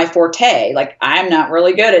that's not my forte. Like, I'm not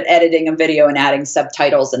really good at editing a video and adding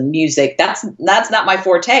subtitles and music. That's not my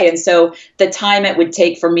forte. And so the time it would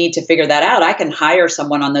take for me to figure that out, I can hire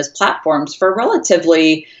someone on those platforms for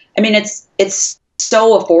relatively, I mean, it's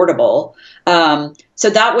so affordable. So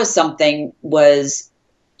that was something, was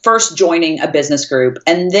first joining a business group.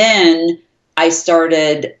 And then I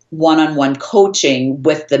started one-on-one coaching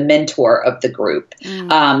with the mentor of the group,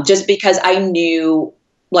 just because I knew,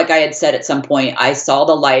 like I had said at some point, I saw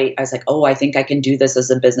the light. I was like, oh, I think I can do this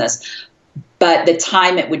as a business. But the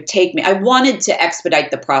time it would take me, I wanted to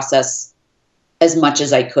expedite the process as much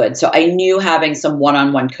as I could. So I knew having some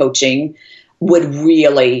one-on-one coaching would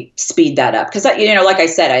really speed that up. Because, like I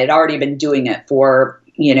said, I had already been doing it for,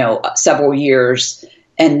 several years.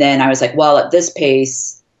 And then I was like, well, at this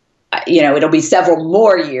pace, it'll be several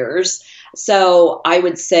more years. So I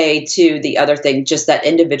would say too, the other thing, just that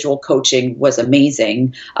individual coaching was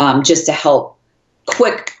amazing, just to help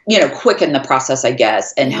quicken the process, I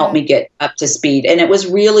guess, and help me get up to speed. And it was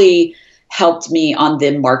really helped me on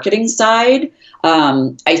the marketing side.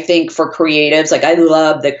 I think for creatives, like I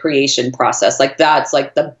love the creation process. Like that's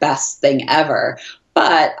like the best thing ever.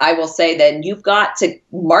 But I will say then you've got to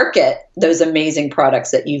market those amazing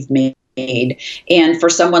products that you've made. And for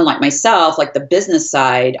someone like myself, like the business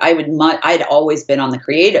side, I'd always been on the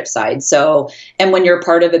creative side. So, and when you're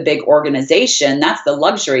part of a big organization, that's the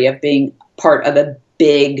luxury of being part of a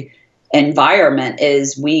big environment,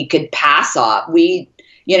 is we could pass off. We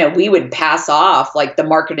would pass off like the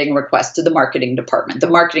marketing request to the marketing department. The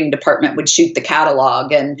marketing department would shoot the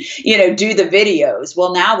catalog and, do the videos.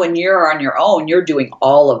 Well, now when you're on your own, you're doing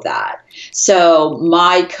all of that. So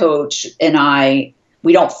my coach and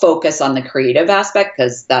we don't focus on the creative aspect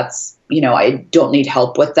because that's, I don't need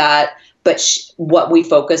help with that. But what we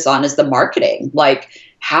focus on is the marketing. Like,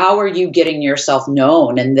 how are you getting yourself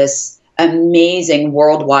known in this amazing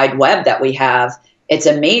worldwide web that we have? It's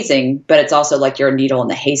amazing, but it's also like you're a needle in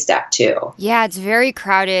the haystack too. Yeah, it's very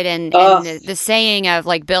crowded, and the saying of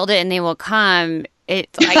like, build it and they will come.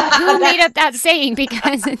 It's like, who made up that saying?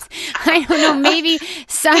 Because it's, I don't know, maybe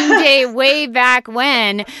someday way back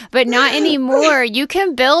when, but not anymore. You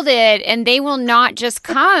can build it and they will not just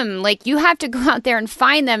come. Like, you have to go out there and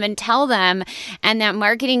find them and tell them. And that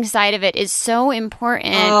marketing side of it is so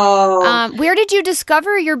important. Where did you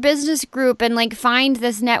discover your business group and like find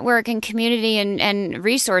this network and community and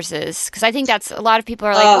resources? Because I think that's, a lot of people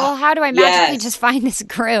are like, well, how do I magically just find this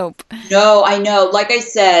group? No, I know. Like I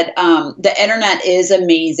said, the internet is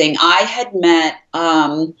amazing. I had met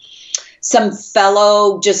some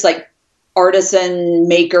fellow just like artisan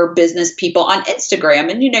maker business people on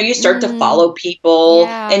Instagram, and you start to follow people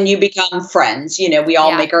and you become friends. We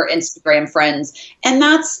all make our Instagram friends, and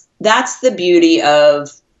that's the beauty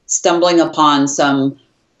of stumbling upon some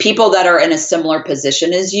people that are in a similar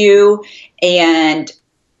position as you. And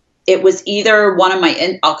it was either one of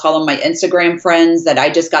I'll call them my Instagram friends, that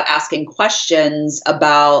I just got asking questions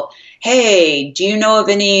about, hey, do you know of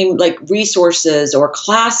any like resources or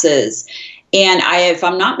classes? And if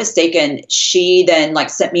I'm not mistaken, she then like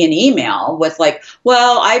sent me an email with like,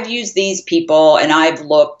 well, I've used these people and I've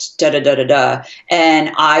looked da da da da da.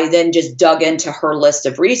 And I then just dug into her list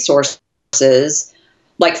of resources,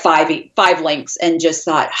 like five links, and just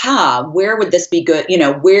thought, where would this be good?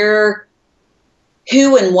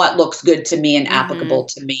 Who and what looks good to me and applicable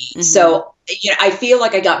to me. So, I feel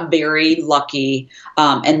like I got very lucky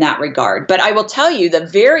in that regard. But I will tell you, the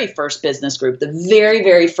very first business group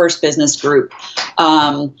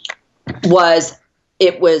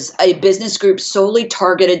was a business group solely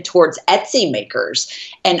targeted towards Etsy makers.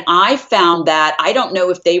 And I found that, I don't know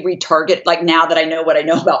if they retarget, like now that I know what I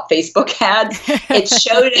know about Facebook ads, it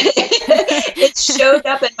showed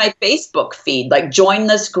up in my Facebook feed, like join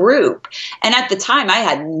this group. And at the time I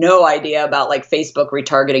had no idea about like Facebook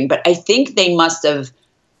retargeting, but I think they must have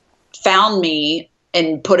found me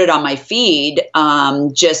and put it on my feed,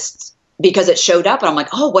 just because it showed up, and I'm like,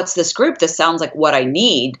 oh, what's this group? This sounds like what I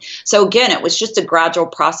need. So again, it was just a gradual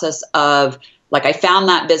process of like, I found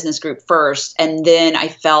that business group first, and then I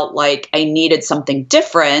felt like I needed something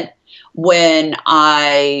different when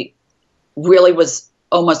I really was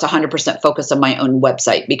almost 100% focused on my own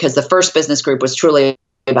website, because the first business group was truly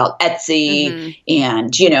about Etsy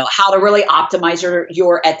and, how to really optimize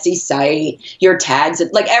your Etsy site, your tags,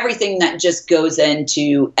 like everything that just goes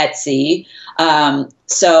into Etsy.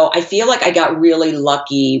 So I feel like I got really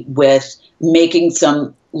lucky with making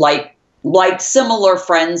some like similar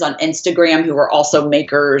friends on Instagram who are also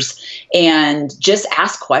makers, and just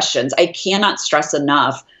ask questions. I cannot stress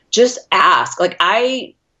enough. Just ask. Like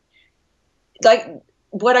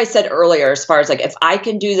what I said earlier, as far as like, if I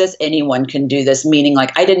can do this, anyone can do this, meaning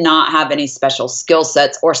like I did not have any special skill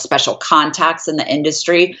sets or special contacts in the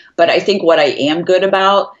industry. But I think what I am good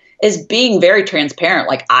about is being very transparent.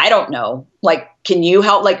 Like, I don't know, like, can you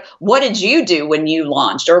help? Like, what did you do when you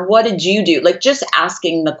launched? Or what did you do? Like, just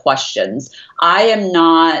asking the questions. I am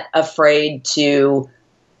not afraid to,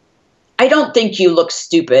 I don't think you look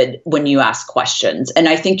stupid when you ask questions. And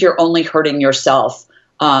I think you're only hurting yourself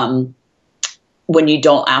when you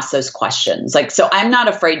don't ask those questions. Like, so I'm not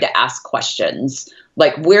afraid to ask questions.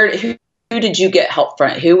 Like, who did you get help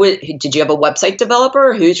from? Did you have a website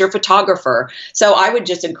developer? Who's your photographer? So I would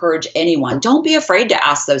just encourage anyone, don't be afraid to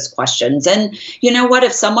ask those questions. And you know what,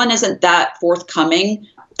 if someone isn't that forthcoming,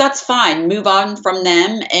 that's fine. Move on from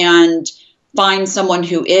them and find someone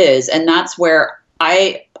who is. And that's where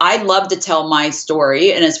I I love to tell my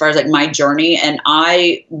story, and as far as like my journey, and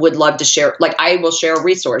I would love to share, like I will share a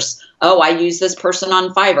resource. Oh, I use this person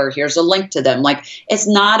on Fiverr. Here's a link to them. Like, it's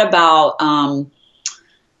not about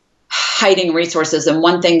hiding resources. And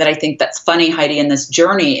one thing that I think that's funny, Heidi, in this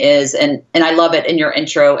journey is, and I love it in your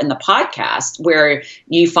intro in the podcast, where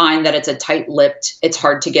you find that it's a tight-lipped, it's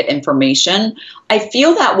hard to get information. I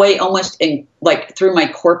feel that way almost in like through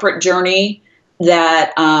my corporate journey,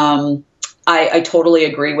 that I totally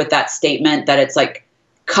agree with that statement, that it's like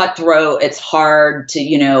cutthroat. It's hard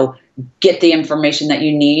to, get the information that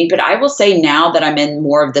you need. But I will say now that I'm in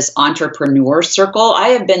more of this entrepreneur circle, I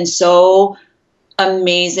have been so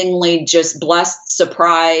amazingly just blessed,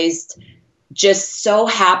 surprised, just so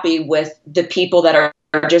happy with the people that are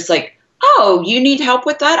just like, oh, you need help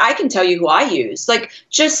with that? I can tell you who I use. Like,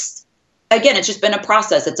 just, again, it's just been a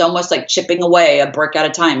process. It's almost like chipping away a brick at a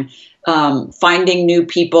time, finding new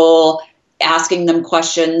people, asking them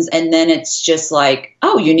questions. And then it's just like,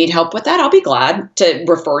 oh, you need help with that? I'll be glad to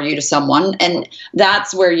refer you to someone. And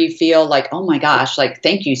that's where you feel like, oh my gosh, like,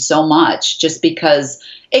 thank you so much. Just because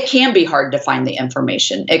it can be hard to find the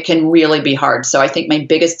information. It can really be hard. So I think my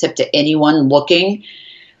biggest tip to anyone looking,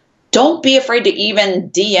 don't be afraid to even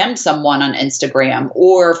DM someone on Instagram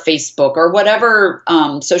or Facebook or whatever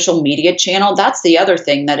social media channel. That's the other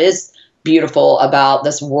thing that is beautiful about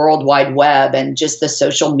this World Wide Web and just the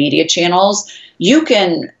social media channels. You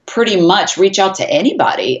can pretty much reach out to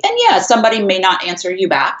anybody. And yeah, somebody may not answer you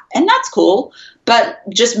back, and that's cool, but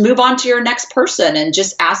just move on to your next person and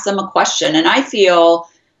just ask them a question. And I feel,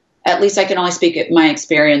 at least I can only speak at my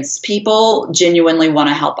experience, people genuinely want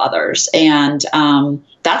to help others. And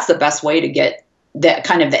that's the best way to get that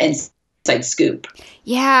kind of the inside scoop.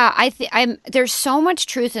 Yeah, there's so much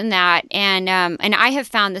truth in that, and I have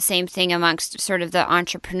found the same thing amongst sort of the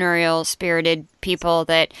entrepreneurial spirited people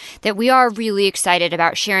that we are really excited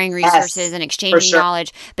about sharing resources and exchanging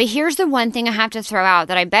knowledge. But here's the one thing I have to throw out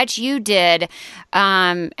that I bet you did,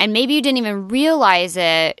 and maybe you didn't even realize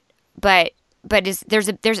it, but there's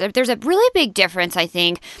a really big difference, I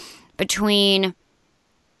think, between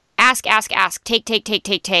ask,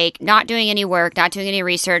 take, not doing any work, not doing any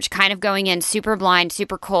research, kind of going in super blind,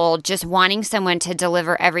 super cold, just wanting someone to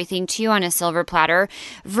deliver everything to you on a silver platter,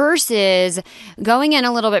 versus going in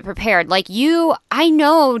a little bit prepared. Like you, I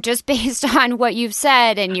know just based on what you've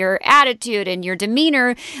said and your attitude and your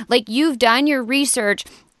demeanor, like you've done your research.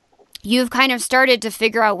 You've kind of started to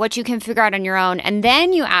figure out what you can figure out on your own, and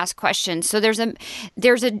then you ask questions. So there's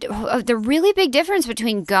the really big difference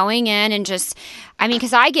between going in and just,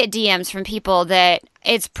 because I get DMs from people that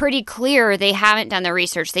it's pretty clear they haven't done the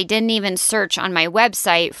research. They didn't even search on my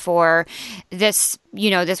website for this,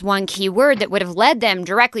 this one keyword that would have led them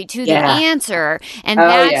directly to the answer. And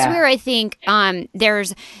that's where I think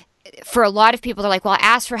there's, for a lot of people, they're like, well, I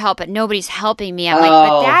asked for help, but nobody's helping me. I'm like,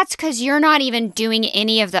 but that's because you're not even doing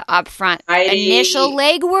any of the upfront initial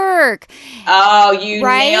legwork. Oh, you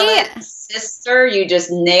nailed it, sister. You just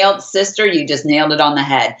nailed it on the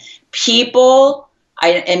head. People,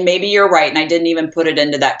 and maybe you're right, and I didn't even put it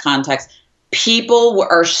into that context. People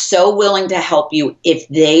are so willing to help you if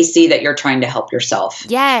they see that you're trying to help yourself.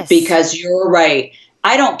 Yes. Because you're right.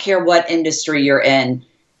 I don't care what industry you're in.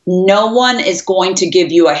 No one is going to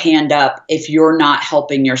give you a hand up if you're not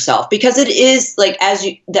helping yourself, because it is like,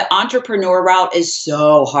 the entrepreneur route is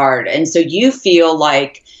so hard. And so you feel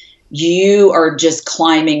like you are just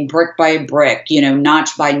climbing brick by brick,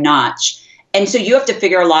 notch by notch. And so you have to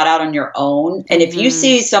figure a lot out on your own. And if you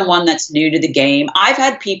see someone that's new to the game, I've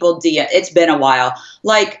had people it's been a while,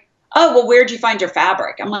 like, oh, well, where'd you find your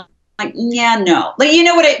fabric? I'm like, yeah, no. Like, you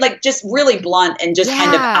know what, just really blunt and just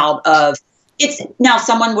kind of out of, now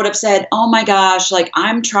someone would have said, oh my gosh, like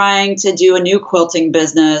I'm trying to do a new quilting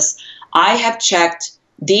business. I have checked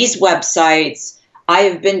these websites. I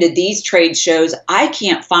have been to these trade shows. I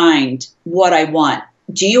can't find what I want.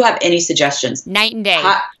 Do you have any suggestions? Night and day.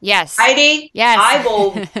 Yes. Heidi? Yes.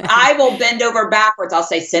 I will bend over backwards. I'll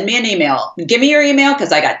say, send me an email. Give me your email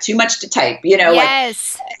because I got too much to type.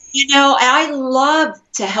 Yes. And I love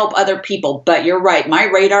to help other people, but you're right. My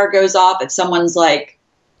radar goes off if someone's like,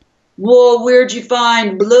 well, where'd you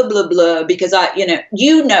find blah, blah, blah? Because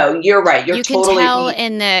you're right. You can tell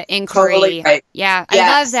in the inquiry. Totally right. Yeah. Yes.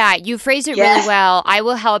 I love that. You phrased it really well. I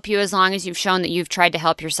will help you as long as you've shown that you've tried to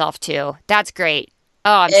help yourself too. That's great.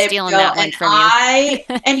 Oh, I'm stealing that one from you.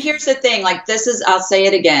 And here's the thing, I'll say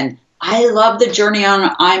it again. I love the journey I'm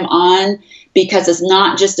on because it's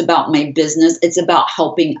not just about my business. It's about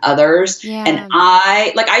helping others. Yeah. And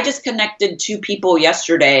I just connected 2 people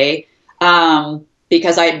yesterday,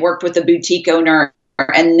 because I had worked with a boutique owner,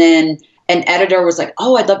 and an editor was like,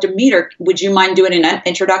 oh, I'd love to meet her. Would you mind doing an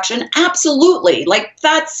introduction? Absolutely. Like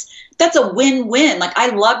that's a win-win. Like I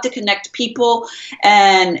love to connect people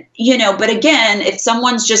and, but again, if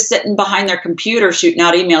someone's just sitting behind their computer shooting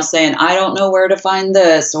out emails saying, I don't know where to find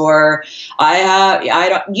this, or I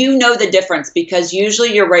don't, the difference, because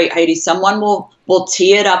usually you're right, Heidi, someone will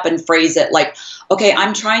tee it up and phrase it like, okay,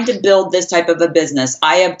 I'm trying to build this type of a business.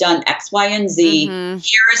 I have done X, Y, and Z. Mm-hmm.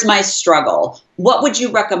 Here is my struggle. What would you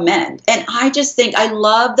recommend? And I just think I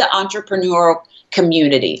love the entrepreneurial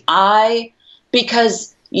community.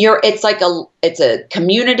 Because it's a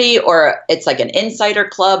community, or it's like an insider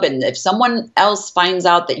club. And if someone else finds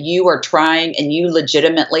out that you are trying and you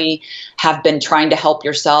legitimately have been trying to help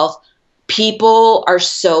yourself, people are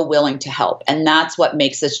so willing to help. And that's what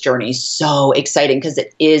makes this journey so exciting, because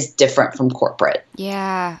it is different from corporate.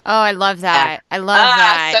 Yeah. Oh, I love that. I love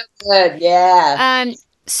that. So good. Yeah.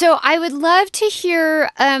 So I would love to hear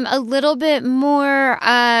a little bit more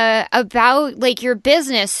about like your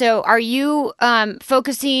business. So are you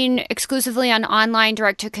focusing exclusively on online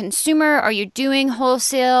direct to consumer? Are you doing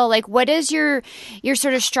wholesale? Like what does your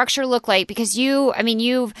sort of structure look like? Because you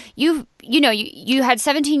had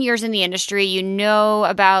 17 years in the industry,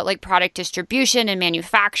 about like product distribution and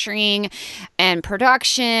manufacturing and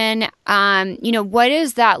production. What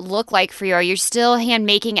does that look like for you? Are you still hand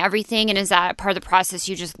making everything? And is that part of the process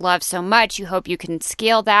you just love so much? You hope you can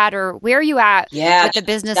scale that, or where are you at with the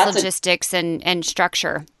business logistics and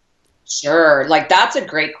structure? Sure. Like that's a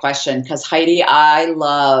great question, because Heidi, I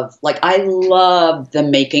love the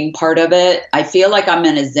making part of it. I feel like I'm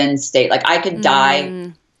in a Zen state. Like I could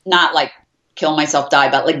die, not like kill myself,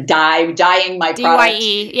 but like dyeing my product.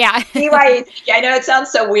 DYE, yeah. DYE. Yeah, I know it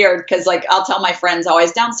sounds so weird, because like I'll tell my friends, oh, I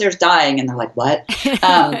was downstairs dyeing, and they're like, what?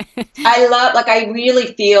 I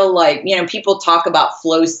really feel like, people talk about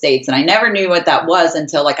flow states, and I never knew what that was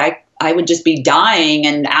until like I would just be dying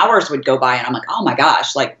and hours would go by, and I'm like, oh my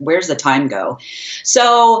gosh, like where's the time go?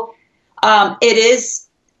 So it is,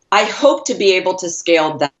 I hope to be able to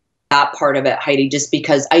scale that part of it, Heidi, just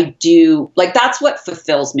because I do, like, that's what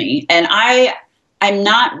fulfills me. And I'm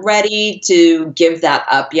not ready to give that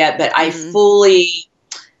up yet, but I fully,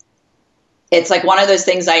 it's like one of those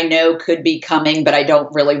things I know could be coming, but I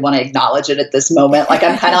don't really want to acknowledge it at this moment. Like,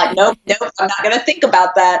 I'm kind of like, nope, I'm not going to think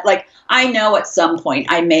about that. Like, I know at some point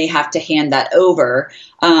I may have to hand that over.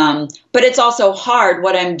 But it's also hard.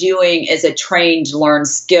 What I'm doing is a trained, learned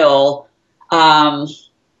skill.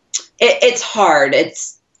 It's hard.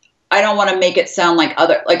 I don't want to make it sound like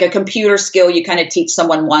like a computer skill you kind of teach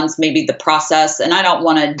someone once, maybe the process. And I don't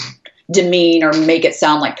want to demean or make it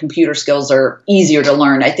sound like computer skills are easier to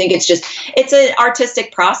learn. I think it's an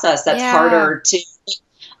artistic process that's harder to,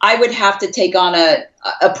 I would have to take on a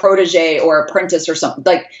protege or apprentice or something,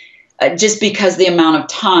 like just because the amount of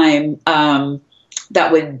time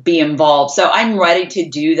that would be involved. So I'm ready to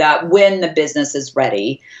do that when the business is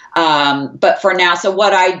ready. But for now, so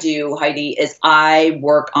what I do, Heidi, is I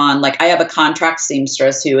work on, like, I have a contract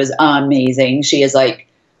seamstress who is amazing. She is like,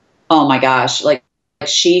 oh my gosh, like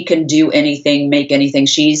she can do anything, make anything.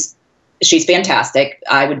 She's fantastic.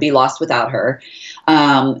 I would be lost without her.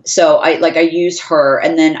 So I use her.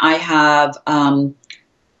 And then I have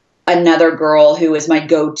another girl who is my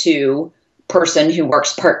go-to person who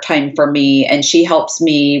works part-time for me, and she helps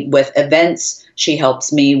me with events. She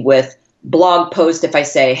helps me with blog posts. If I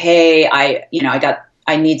say, hey, I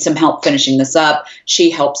need some help finishing this up, she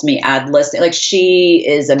helps me add listing. Like, she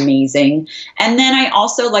is amazing. And then I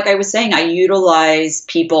also, like I was saying, I utilize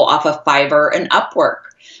people off of Fiverr and Upwork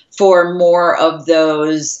for more of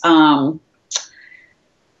those.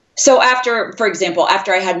 So for example,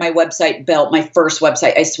 after I had my website built, my first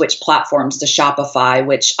website, I switched platforms to Shopify,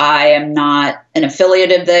 which I am not an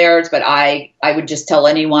affiliate of theirs, but I would just tell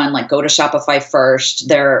anyone, like, go to Shopify first.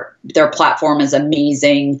 Their platform is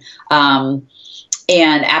amazing. And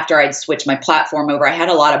after I'd switched my platform over, I had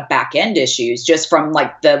a lot of back end issues just from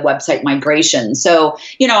like the website migration. So,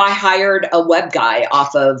 I hired a web guy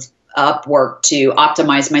off of Upwork to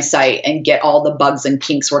optimize my site and get all the bugs and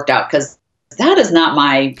kinks worked out, because that is not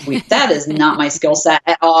my skill set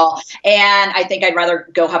at all. And I think I'd rather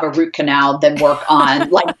go have a root canal than work on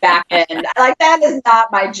like back end. Like, that is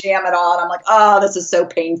not my jam at all. And I'm like, oh, this is so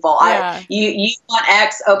painful. Yeah. You want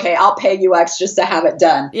X? Okay, I'll pay you X just to have it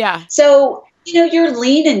done. Yeah. So, you're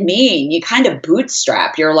lean and mean. You kind of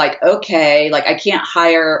bootstrap. You're like, okay, like I can't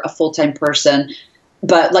hire a full-time person,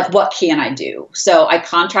 but like, what can I do? So I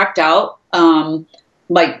contract out,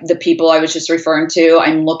 like the people I was just referring to.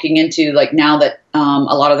 I'm looking into, like, now that a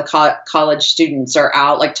lot of the college students are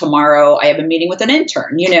out, like tomorrow I have a meeting with an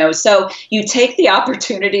intern, so you take the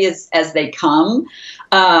opportunity as they come.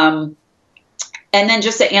 And then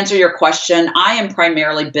just to answer your question, I am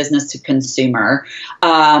primarily business to consumer.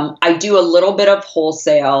 I do a little bit of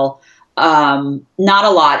wholesale, not a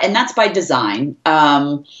lot, and that's by design.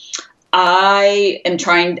 I am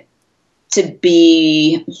trying to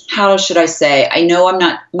be, how should I say? I know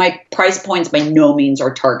my price points by no means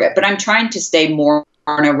are target, but I'm trying to stay more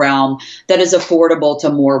in a realm that is affordable to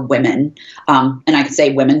more women. And I can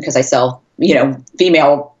say women because I sell,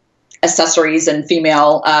 female accessories and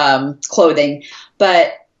female clothing,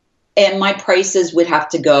 and my prices would have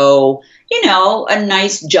to go, a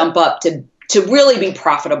nice jump up to really be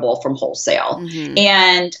profitable from wholesale. Mm-hmm.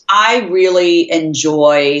 And I really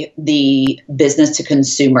enjoy the business to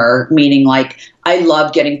consumer, meaning like I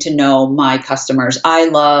love getting to know my customers. I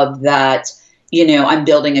love that, I'm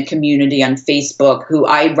building a community on Facebook who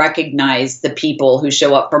I recognize the people who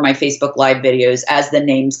show up for my Facebook Live videos as the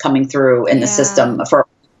names coming through in the system.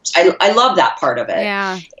 I love that part of it.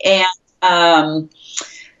 Yeah. And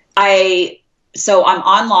so I'm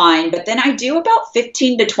online, but then I do about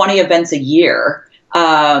 15 to 20 events a year,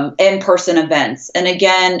 in-person events. And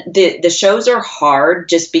again, the shows are hard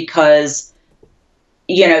just because,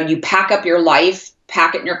 you pack up your life,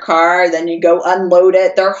 pack it in your car, then you go unload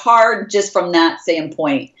it. They're hard just from that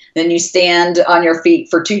standpoint. Then you stand on your feet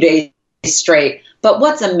for 2 days straight. But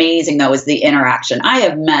what's amazing, though, is the interaction. I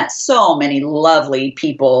have met so many lovely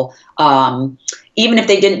people, even if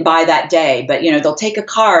they didn't buy that day. But, they'll take a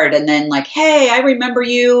card and then like, hey, I remember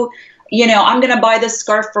you. I'm going to buy this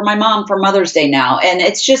scarf for my mom for Mother's Day now. And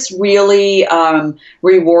it's just really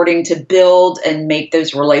rewarding to build and make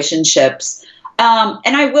those relationships.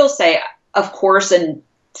 And I will say, of course, in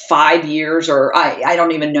 5 years, or I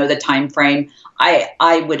don't even know the time frame,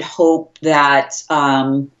 I would hope that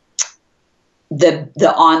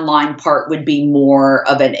the online part would be more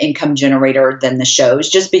of an income generator than the shows,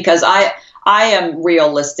 just because I am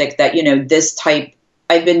realistic that,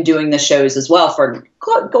 I've been doing the shows as well for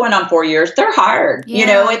going on 4 years. They're hard.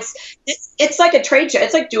 Yeah. It's like a trade show.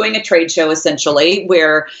 It's like doing a trade show essentially,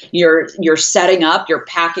 where you're setting up, you're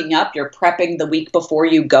packing up, you're prepping the week before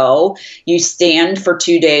you go. You stand for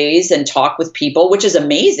 2 days and talk with people, which is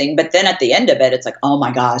amazing. But then at the end of it, it's like, oh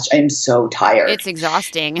my gosh, I'm so tired. It's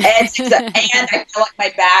exhausting. And I feel like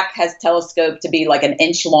my back has telescoped to be like an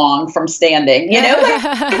inch long from standing.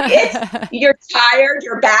 You're tired,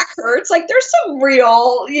 your back hurts. Like there's some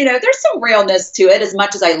realness to it. As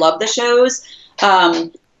much as I love the shows,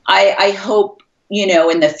 I hope,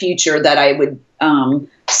 in the future that I would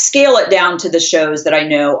scale it down to the shows that I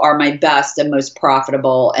know are my best and most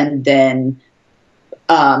profitable, and then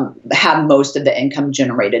have most of the income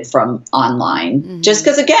generated from online. Mm-hmm. Just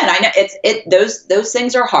because, again, I know those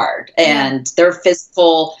things are hard, and they're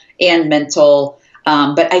physical and mental.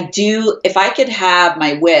 But I do, if I could have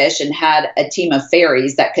my wish and had a team of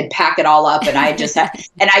fairies that could pack it all up and I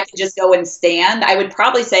could just go and stand, I would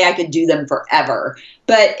probably say I could do them forever.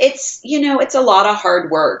 But it's a lot of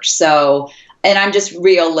hard work. So, and I'm just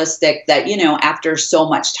realistic that, after so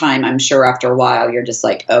much time, I'm sure after a while you're just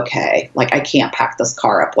like, okay, like I can't pack this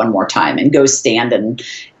car up one more time and go stand in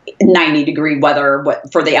 90-degree weather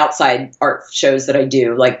for the outside art shows that I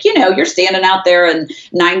do. Like, you're standing out there in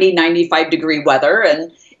 95-degree weather,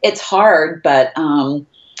 and it's hard, but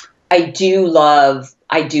I do love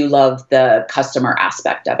the customer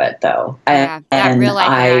aspect of it, though. Yeah, that real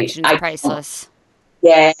life interaction is priceless.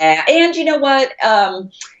 Yeah. And you know what?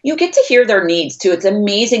 You get to hear their needs too. It's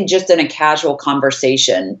amazing just in a casual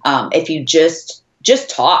conversation. If you just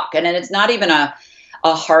talk, and then it's not even a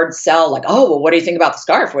hard sell, like, oh, well, what do you think about the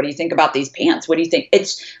scarf? What do you think about these pants? What do you think?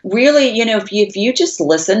 It's really, if you just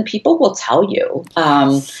listen, people will tell you.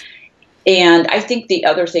 And I think the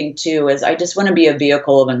other thing too is I just want to be a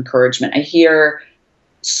vehicle of encouragement. I hear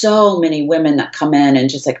so many women that come in and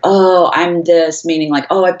just like, oh, I'm this, meaning like,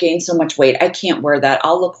 oh, I've gained so much weight. I can't wear that.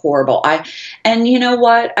 I'll look horrible. And you know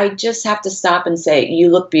what? I just have to stop and say, you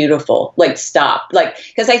look beautiful. Like, stop. Like,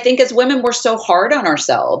 because I think as women, we're so hard on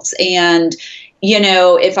ourselves. And,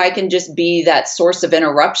 if I can just be that source of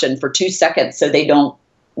interruption for 2 seconds so they don't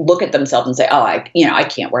look at themselves and say, oh, I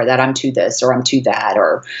can't wear that. I'm too this, or I'm too that,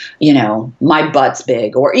 or, my butt's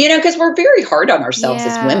big, or, because we're very hard on ourselves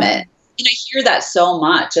as women. And I hear that so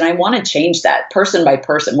much, and I want to change that person by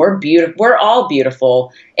person. We're beautiful. We're all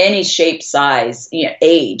beautiful, any shape, size,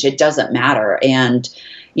 age, it doesn't matter. And,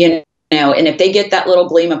 and if they get that little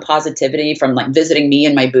gleam of positivity from like visiting me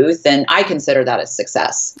in my booth, then I consider that a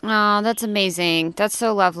success. Oh, that's amazing. That's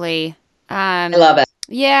so lovely. I love it.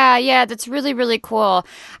 Yeah, that's really, really cool.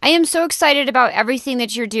 I am so excited about everything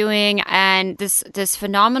that you're doing and this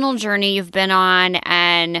phenomenal journey you've been on.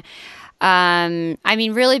 And I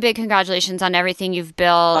mean, really big congratulations on everything you've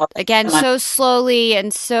built. Again, so slowly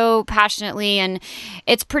and so passionately. And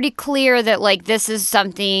it's pretty clear that like, this is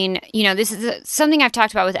something, this is something I've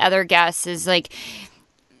talked about with other guests is like,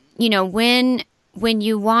 when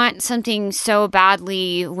you want something so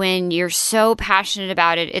badly, when you're so passionate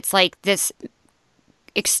about it, it's like this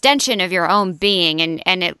extension of your own being.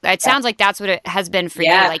 And it sounds like that's what it has been for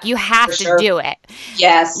you. Like you have to do it.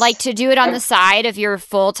 Yes. Like to do it on the side of your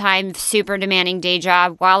full-time, super demanding day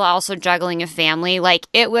job while also juggling a family. Like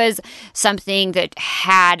it was something that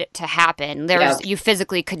had to happen. You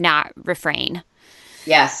physically could not refrain.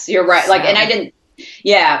 Yes, you're right. Like, and I didn't,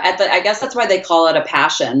 I guess that's why they call it a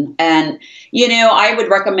passion. And, I would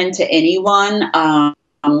recommend to anyone,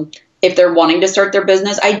 if they're wanting to start their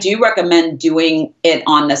business, I do recommend doing it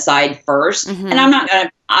on the side first. Mm-hmm. And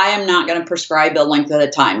I am not going to prescribe the length of the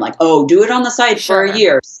time. Like, do it on the side for a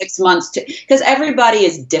year, 6 months, because everybody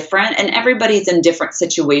is different and everybody's in different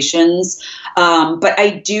situations. But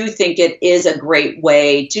I do think it is a great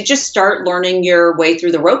way to just start learning your way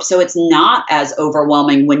through the ropes. So it's not as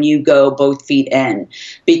overwhelming when you go both feet in,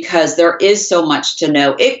 because there is so much to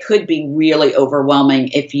know. It could be really overwhelming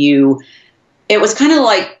it was kind of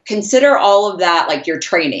like, consider all of that like your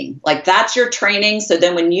training. Like that's your training. So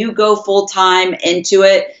then when you go full time into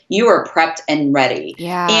it, you are prepped and ready.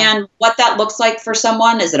 Yeah. And what that looks like for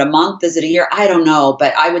someone, is it a month? Is it a year? I don't know.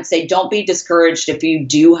 But I would say don't be discouraged if you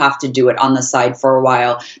do have to do it on the side for a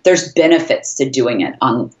while. There's benefits to doing it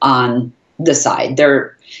on the side.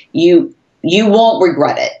 You won't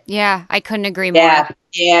regret it. Yeah, I couldn't agree more.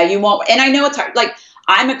 Yeah, you won't. And I know it's hard. Like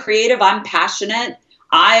I'm a creative. I'm passionate.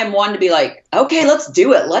 I am one to be like, okay, let's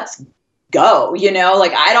do it. Let's go.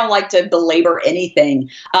 Like I don't like to belabor anything.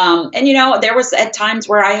 And there was at times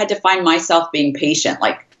where I had to find myself being patient.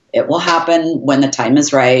 Like it will happen when the time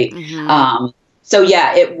is right. Mm-hmm. So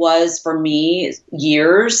yeah, it was for me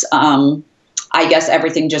years. I guess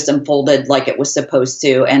everything just unfolded like it was supposed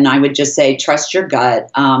to. And I would just say, trust your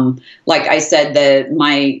gut. Like I said,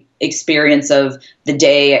 my experience of the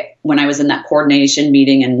day when I was in that coordination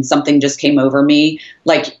meeting and something just came over me,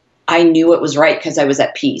 like I knew it was right because I was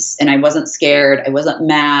at peace and I wasn't scared. I wasn't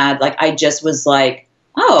mad. Like I just was like,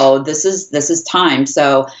 this is time.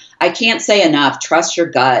 So I can't say enough, trust your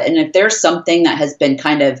gut. And if there's something that has been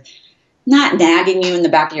kind of not nagging you in the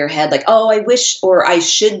back of your head, like, I wish, or I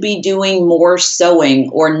should be doing more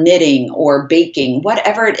sewing or knitting or baking,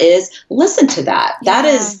 whatever it is, listen to that. Yeah.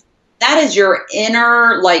 That is your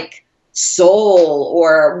inner like soul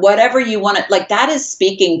or whatever you want to, like that is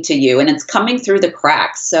speaking to you and it's coming through the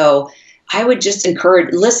cracks. So I would just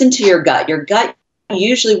encourage, listen to your gut. Your gut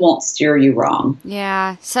usually won't steer you wrong.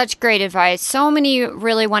 Yeah, such great advice. So many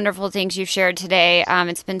really wonderful things you've shared today.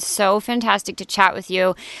 It's been so fantastic to chat with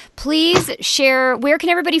you. Please share, where can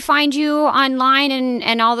everybody find you online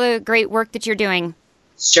and all the great work that you're doing?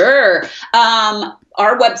 Sure.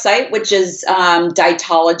 Our website, which is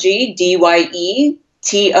Dietology,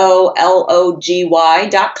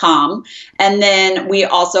 DYETOLOGY.com. And then we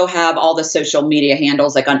also have all the social media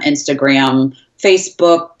handles like on Instagram,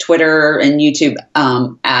 Facebook, Twitter, and YouTube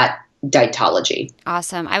at Dietology.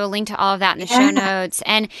 Awesome. I will link to all of that in the show notes.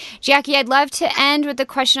 And Jackie, I'd love to end with the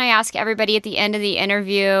question I ask everybody at the end of the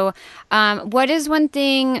interview. What is one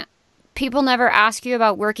thing people never ask you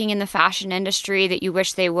about working in the fashion industry that you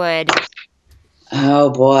wish they would? Oh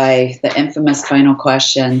boy, the infamous final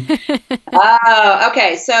question.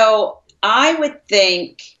 Okay. So I would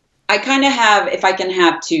think I kind of have, if I can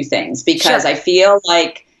have two things, because I feel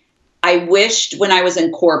like I wished when I was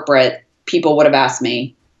in corporate, people would have asked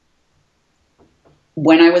me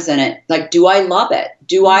when I was in it, like, do I love it?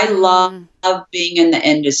 Do I love being in the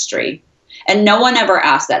industry? And no one ever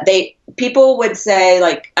asked that. People would say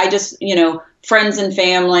like, I just, friends and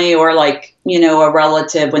family or like, a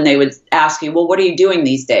relative, when they would ask you, well, what are you doing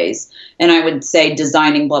these days? And I would say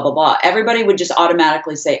designing, blah, blah, blah. Everybody would just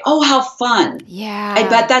automatically say, oh, how fun. Yeah. I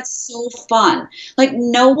bet that's so fun. Like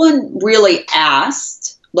no one really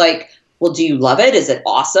asked like, well, do you love it? Is it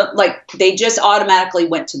awesome? Like they just automatically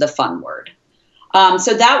went to the fun word.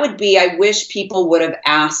 So that would be, I wish people would have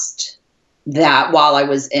asked that while I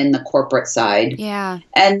was in the corporate side. Yeah.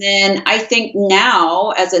 And then I think now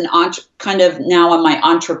as now on my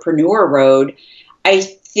entrepreneur road, I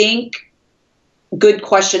think good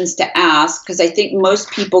questions to ask, because I think most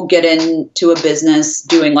people get into a business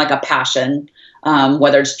doing like a passion,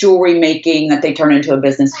 whether it's jewelry making that they turn into a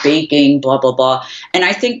business, baking, blah, blah, blah. And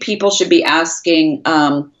I think people should be asking,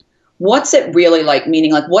 what's it really like?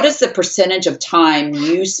 Meaning like, what is the percentage of time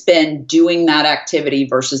you spend doing that activity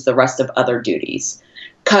versus the rest of other duties?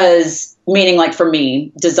 Because meaning like for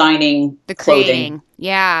me, designing The clothing. creating.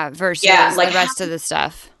 Yeah. Versus Like the rest of the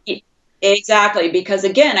stuff. Exactly. Because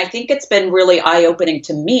again, I think it's been really eye-opening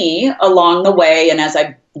to me along the way. And as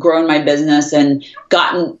I've grown my business and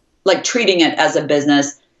gotten like treating it as a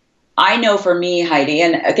business, I know for me, Heidi,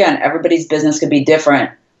 and again, everybody's business could be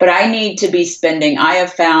different, but I need to be spending, I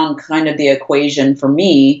have found kind of the equation for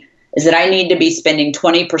me is that I need to be spending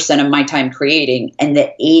 20% of my time creating and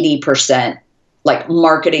the 80% like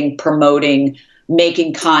marketing, promoting,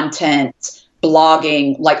 making content,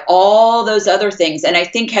 blogging, like all those other things. And I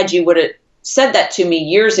think had you would have said that to me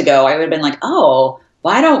years ago, I would have been like, oh,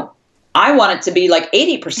 why don't I want it to be like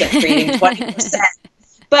 80% creating, 20%.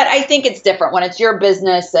 But I think it's different when it's your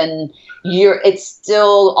business and it's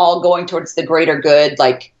still all going towards the greater good.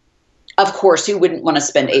 Like, of course, who wouldn't want to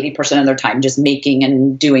spend 80% of their time just making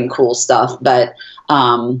and doing cool stuff? But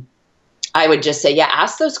I would just say, yeah,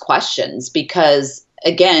 ask those questions because,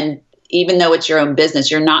 again, even though it's your own business,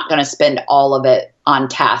 you're not going to spend all of it on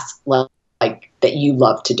tasks like that you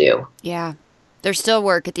love to do. Yeah. There's still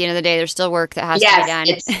work at the end of the day. There's still work that has to be done.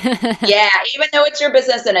 Yeah, even though it's your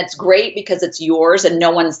business and it's great because it's yours and no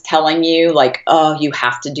one's telling you like, oh, you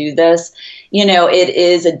have to do this. It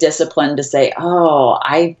is a discipline to say, oh,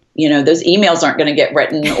 those emails aren't going to get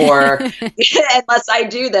written or unless I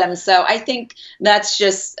do them. So I think that's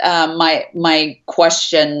just my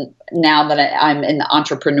question now that I'm in the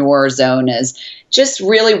entrepreneur zone is just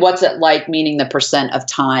really what's it like, meaning the percent of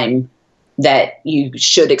time that you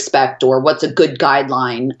should expect or what's a good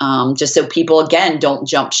guideline, just so people, again, don't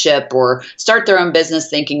jump ship or start their own business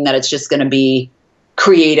thinking that it's just going to be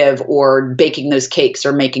creative or baking those cakes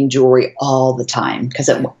or making jewelry all the time because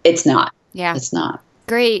it's not. Yeah. It's not.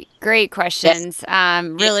 Great questions. Yes.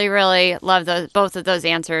 Really, really love both of those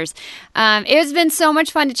answers. It has been so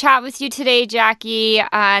much fun to chat with you today, Jackie.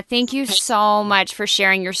 Thank you so much for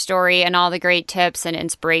sharing your story and all the great tips and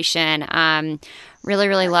inspiration. Really,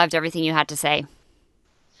 really loved everything you had to say.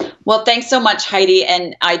 Well, thanks so much, Heidi.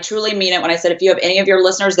 And I truly mean it when I said if you have any of your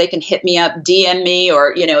listeners, they can hit me up, DM me,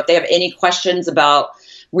 or, if they have any questions about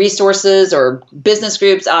resources or business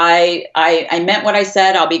groups, I meant what I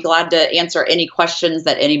said. I'll be glad to answer any questions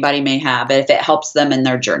that anybody may have if it helps them in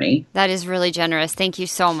their journey. That is really generous. Thank you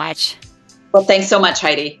so much. Well, thanks so much,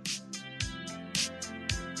 Heidi.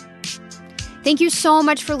 Thank you so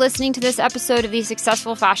much for listening to this episode of the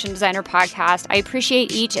Successful Fashion Designer Podcast. I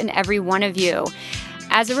appreciate each and every one of you.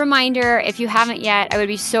 As a reminder, if you haven't yet, I would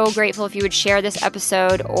be so grateful if you would share this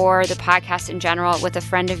episode or the podcast in general with a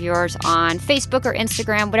friend of yours on Facebook or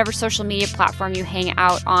Instagram, whatever social media platform you hang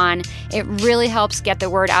out on. It really helps get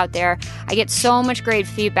the word out there. I get so much great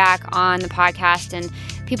feedback on the podcast, and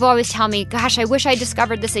people always tell me, gosh, I wish I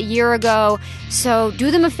discovered this a year ago. So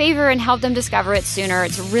do them a favor and help them discover it sooner.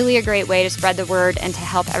 It's really a great way to spread the word and to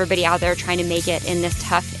help everybody out there trying to make it in this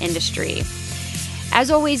tough industry. As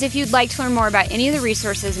always, if you'd like to learn more about any of the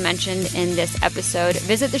resources mentioned in this episode,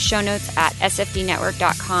 visit the show notes at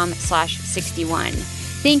sfdnetwork.com/61.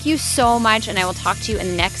 Thank you so much, and I will talk to you in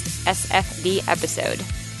the next SFD episode.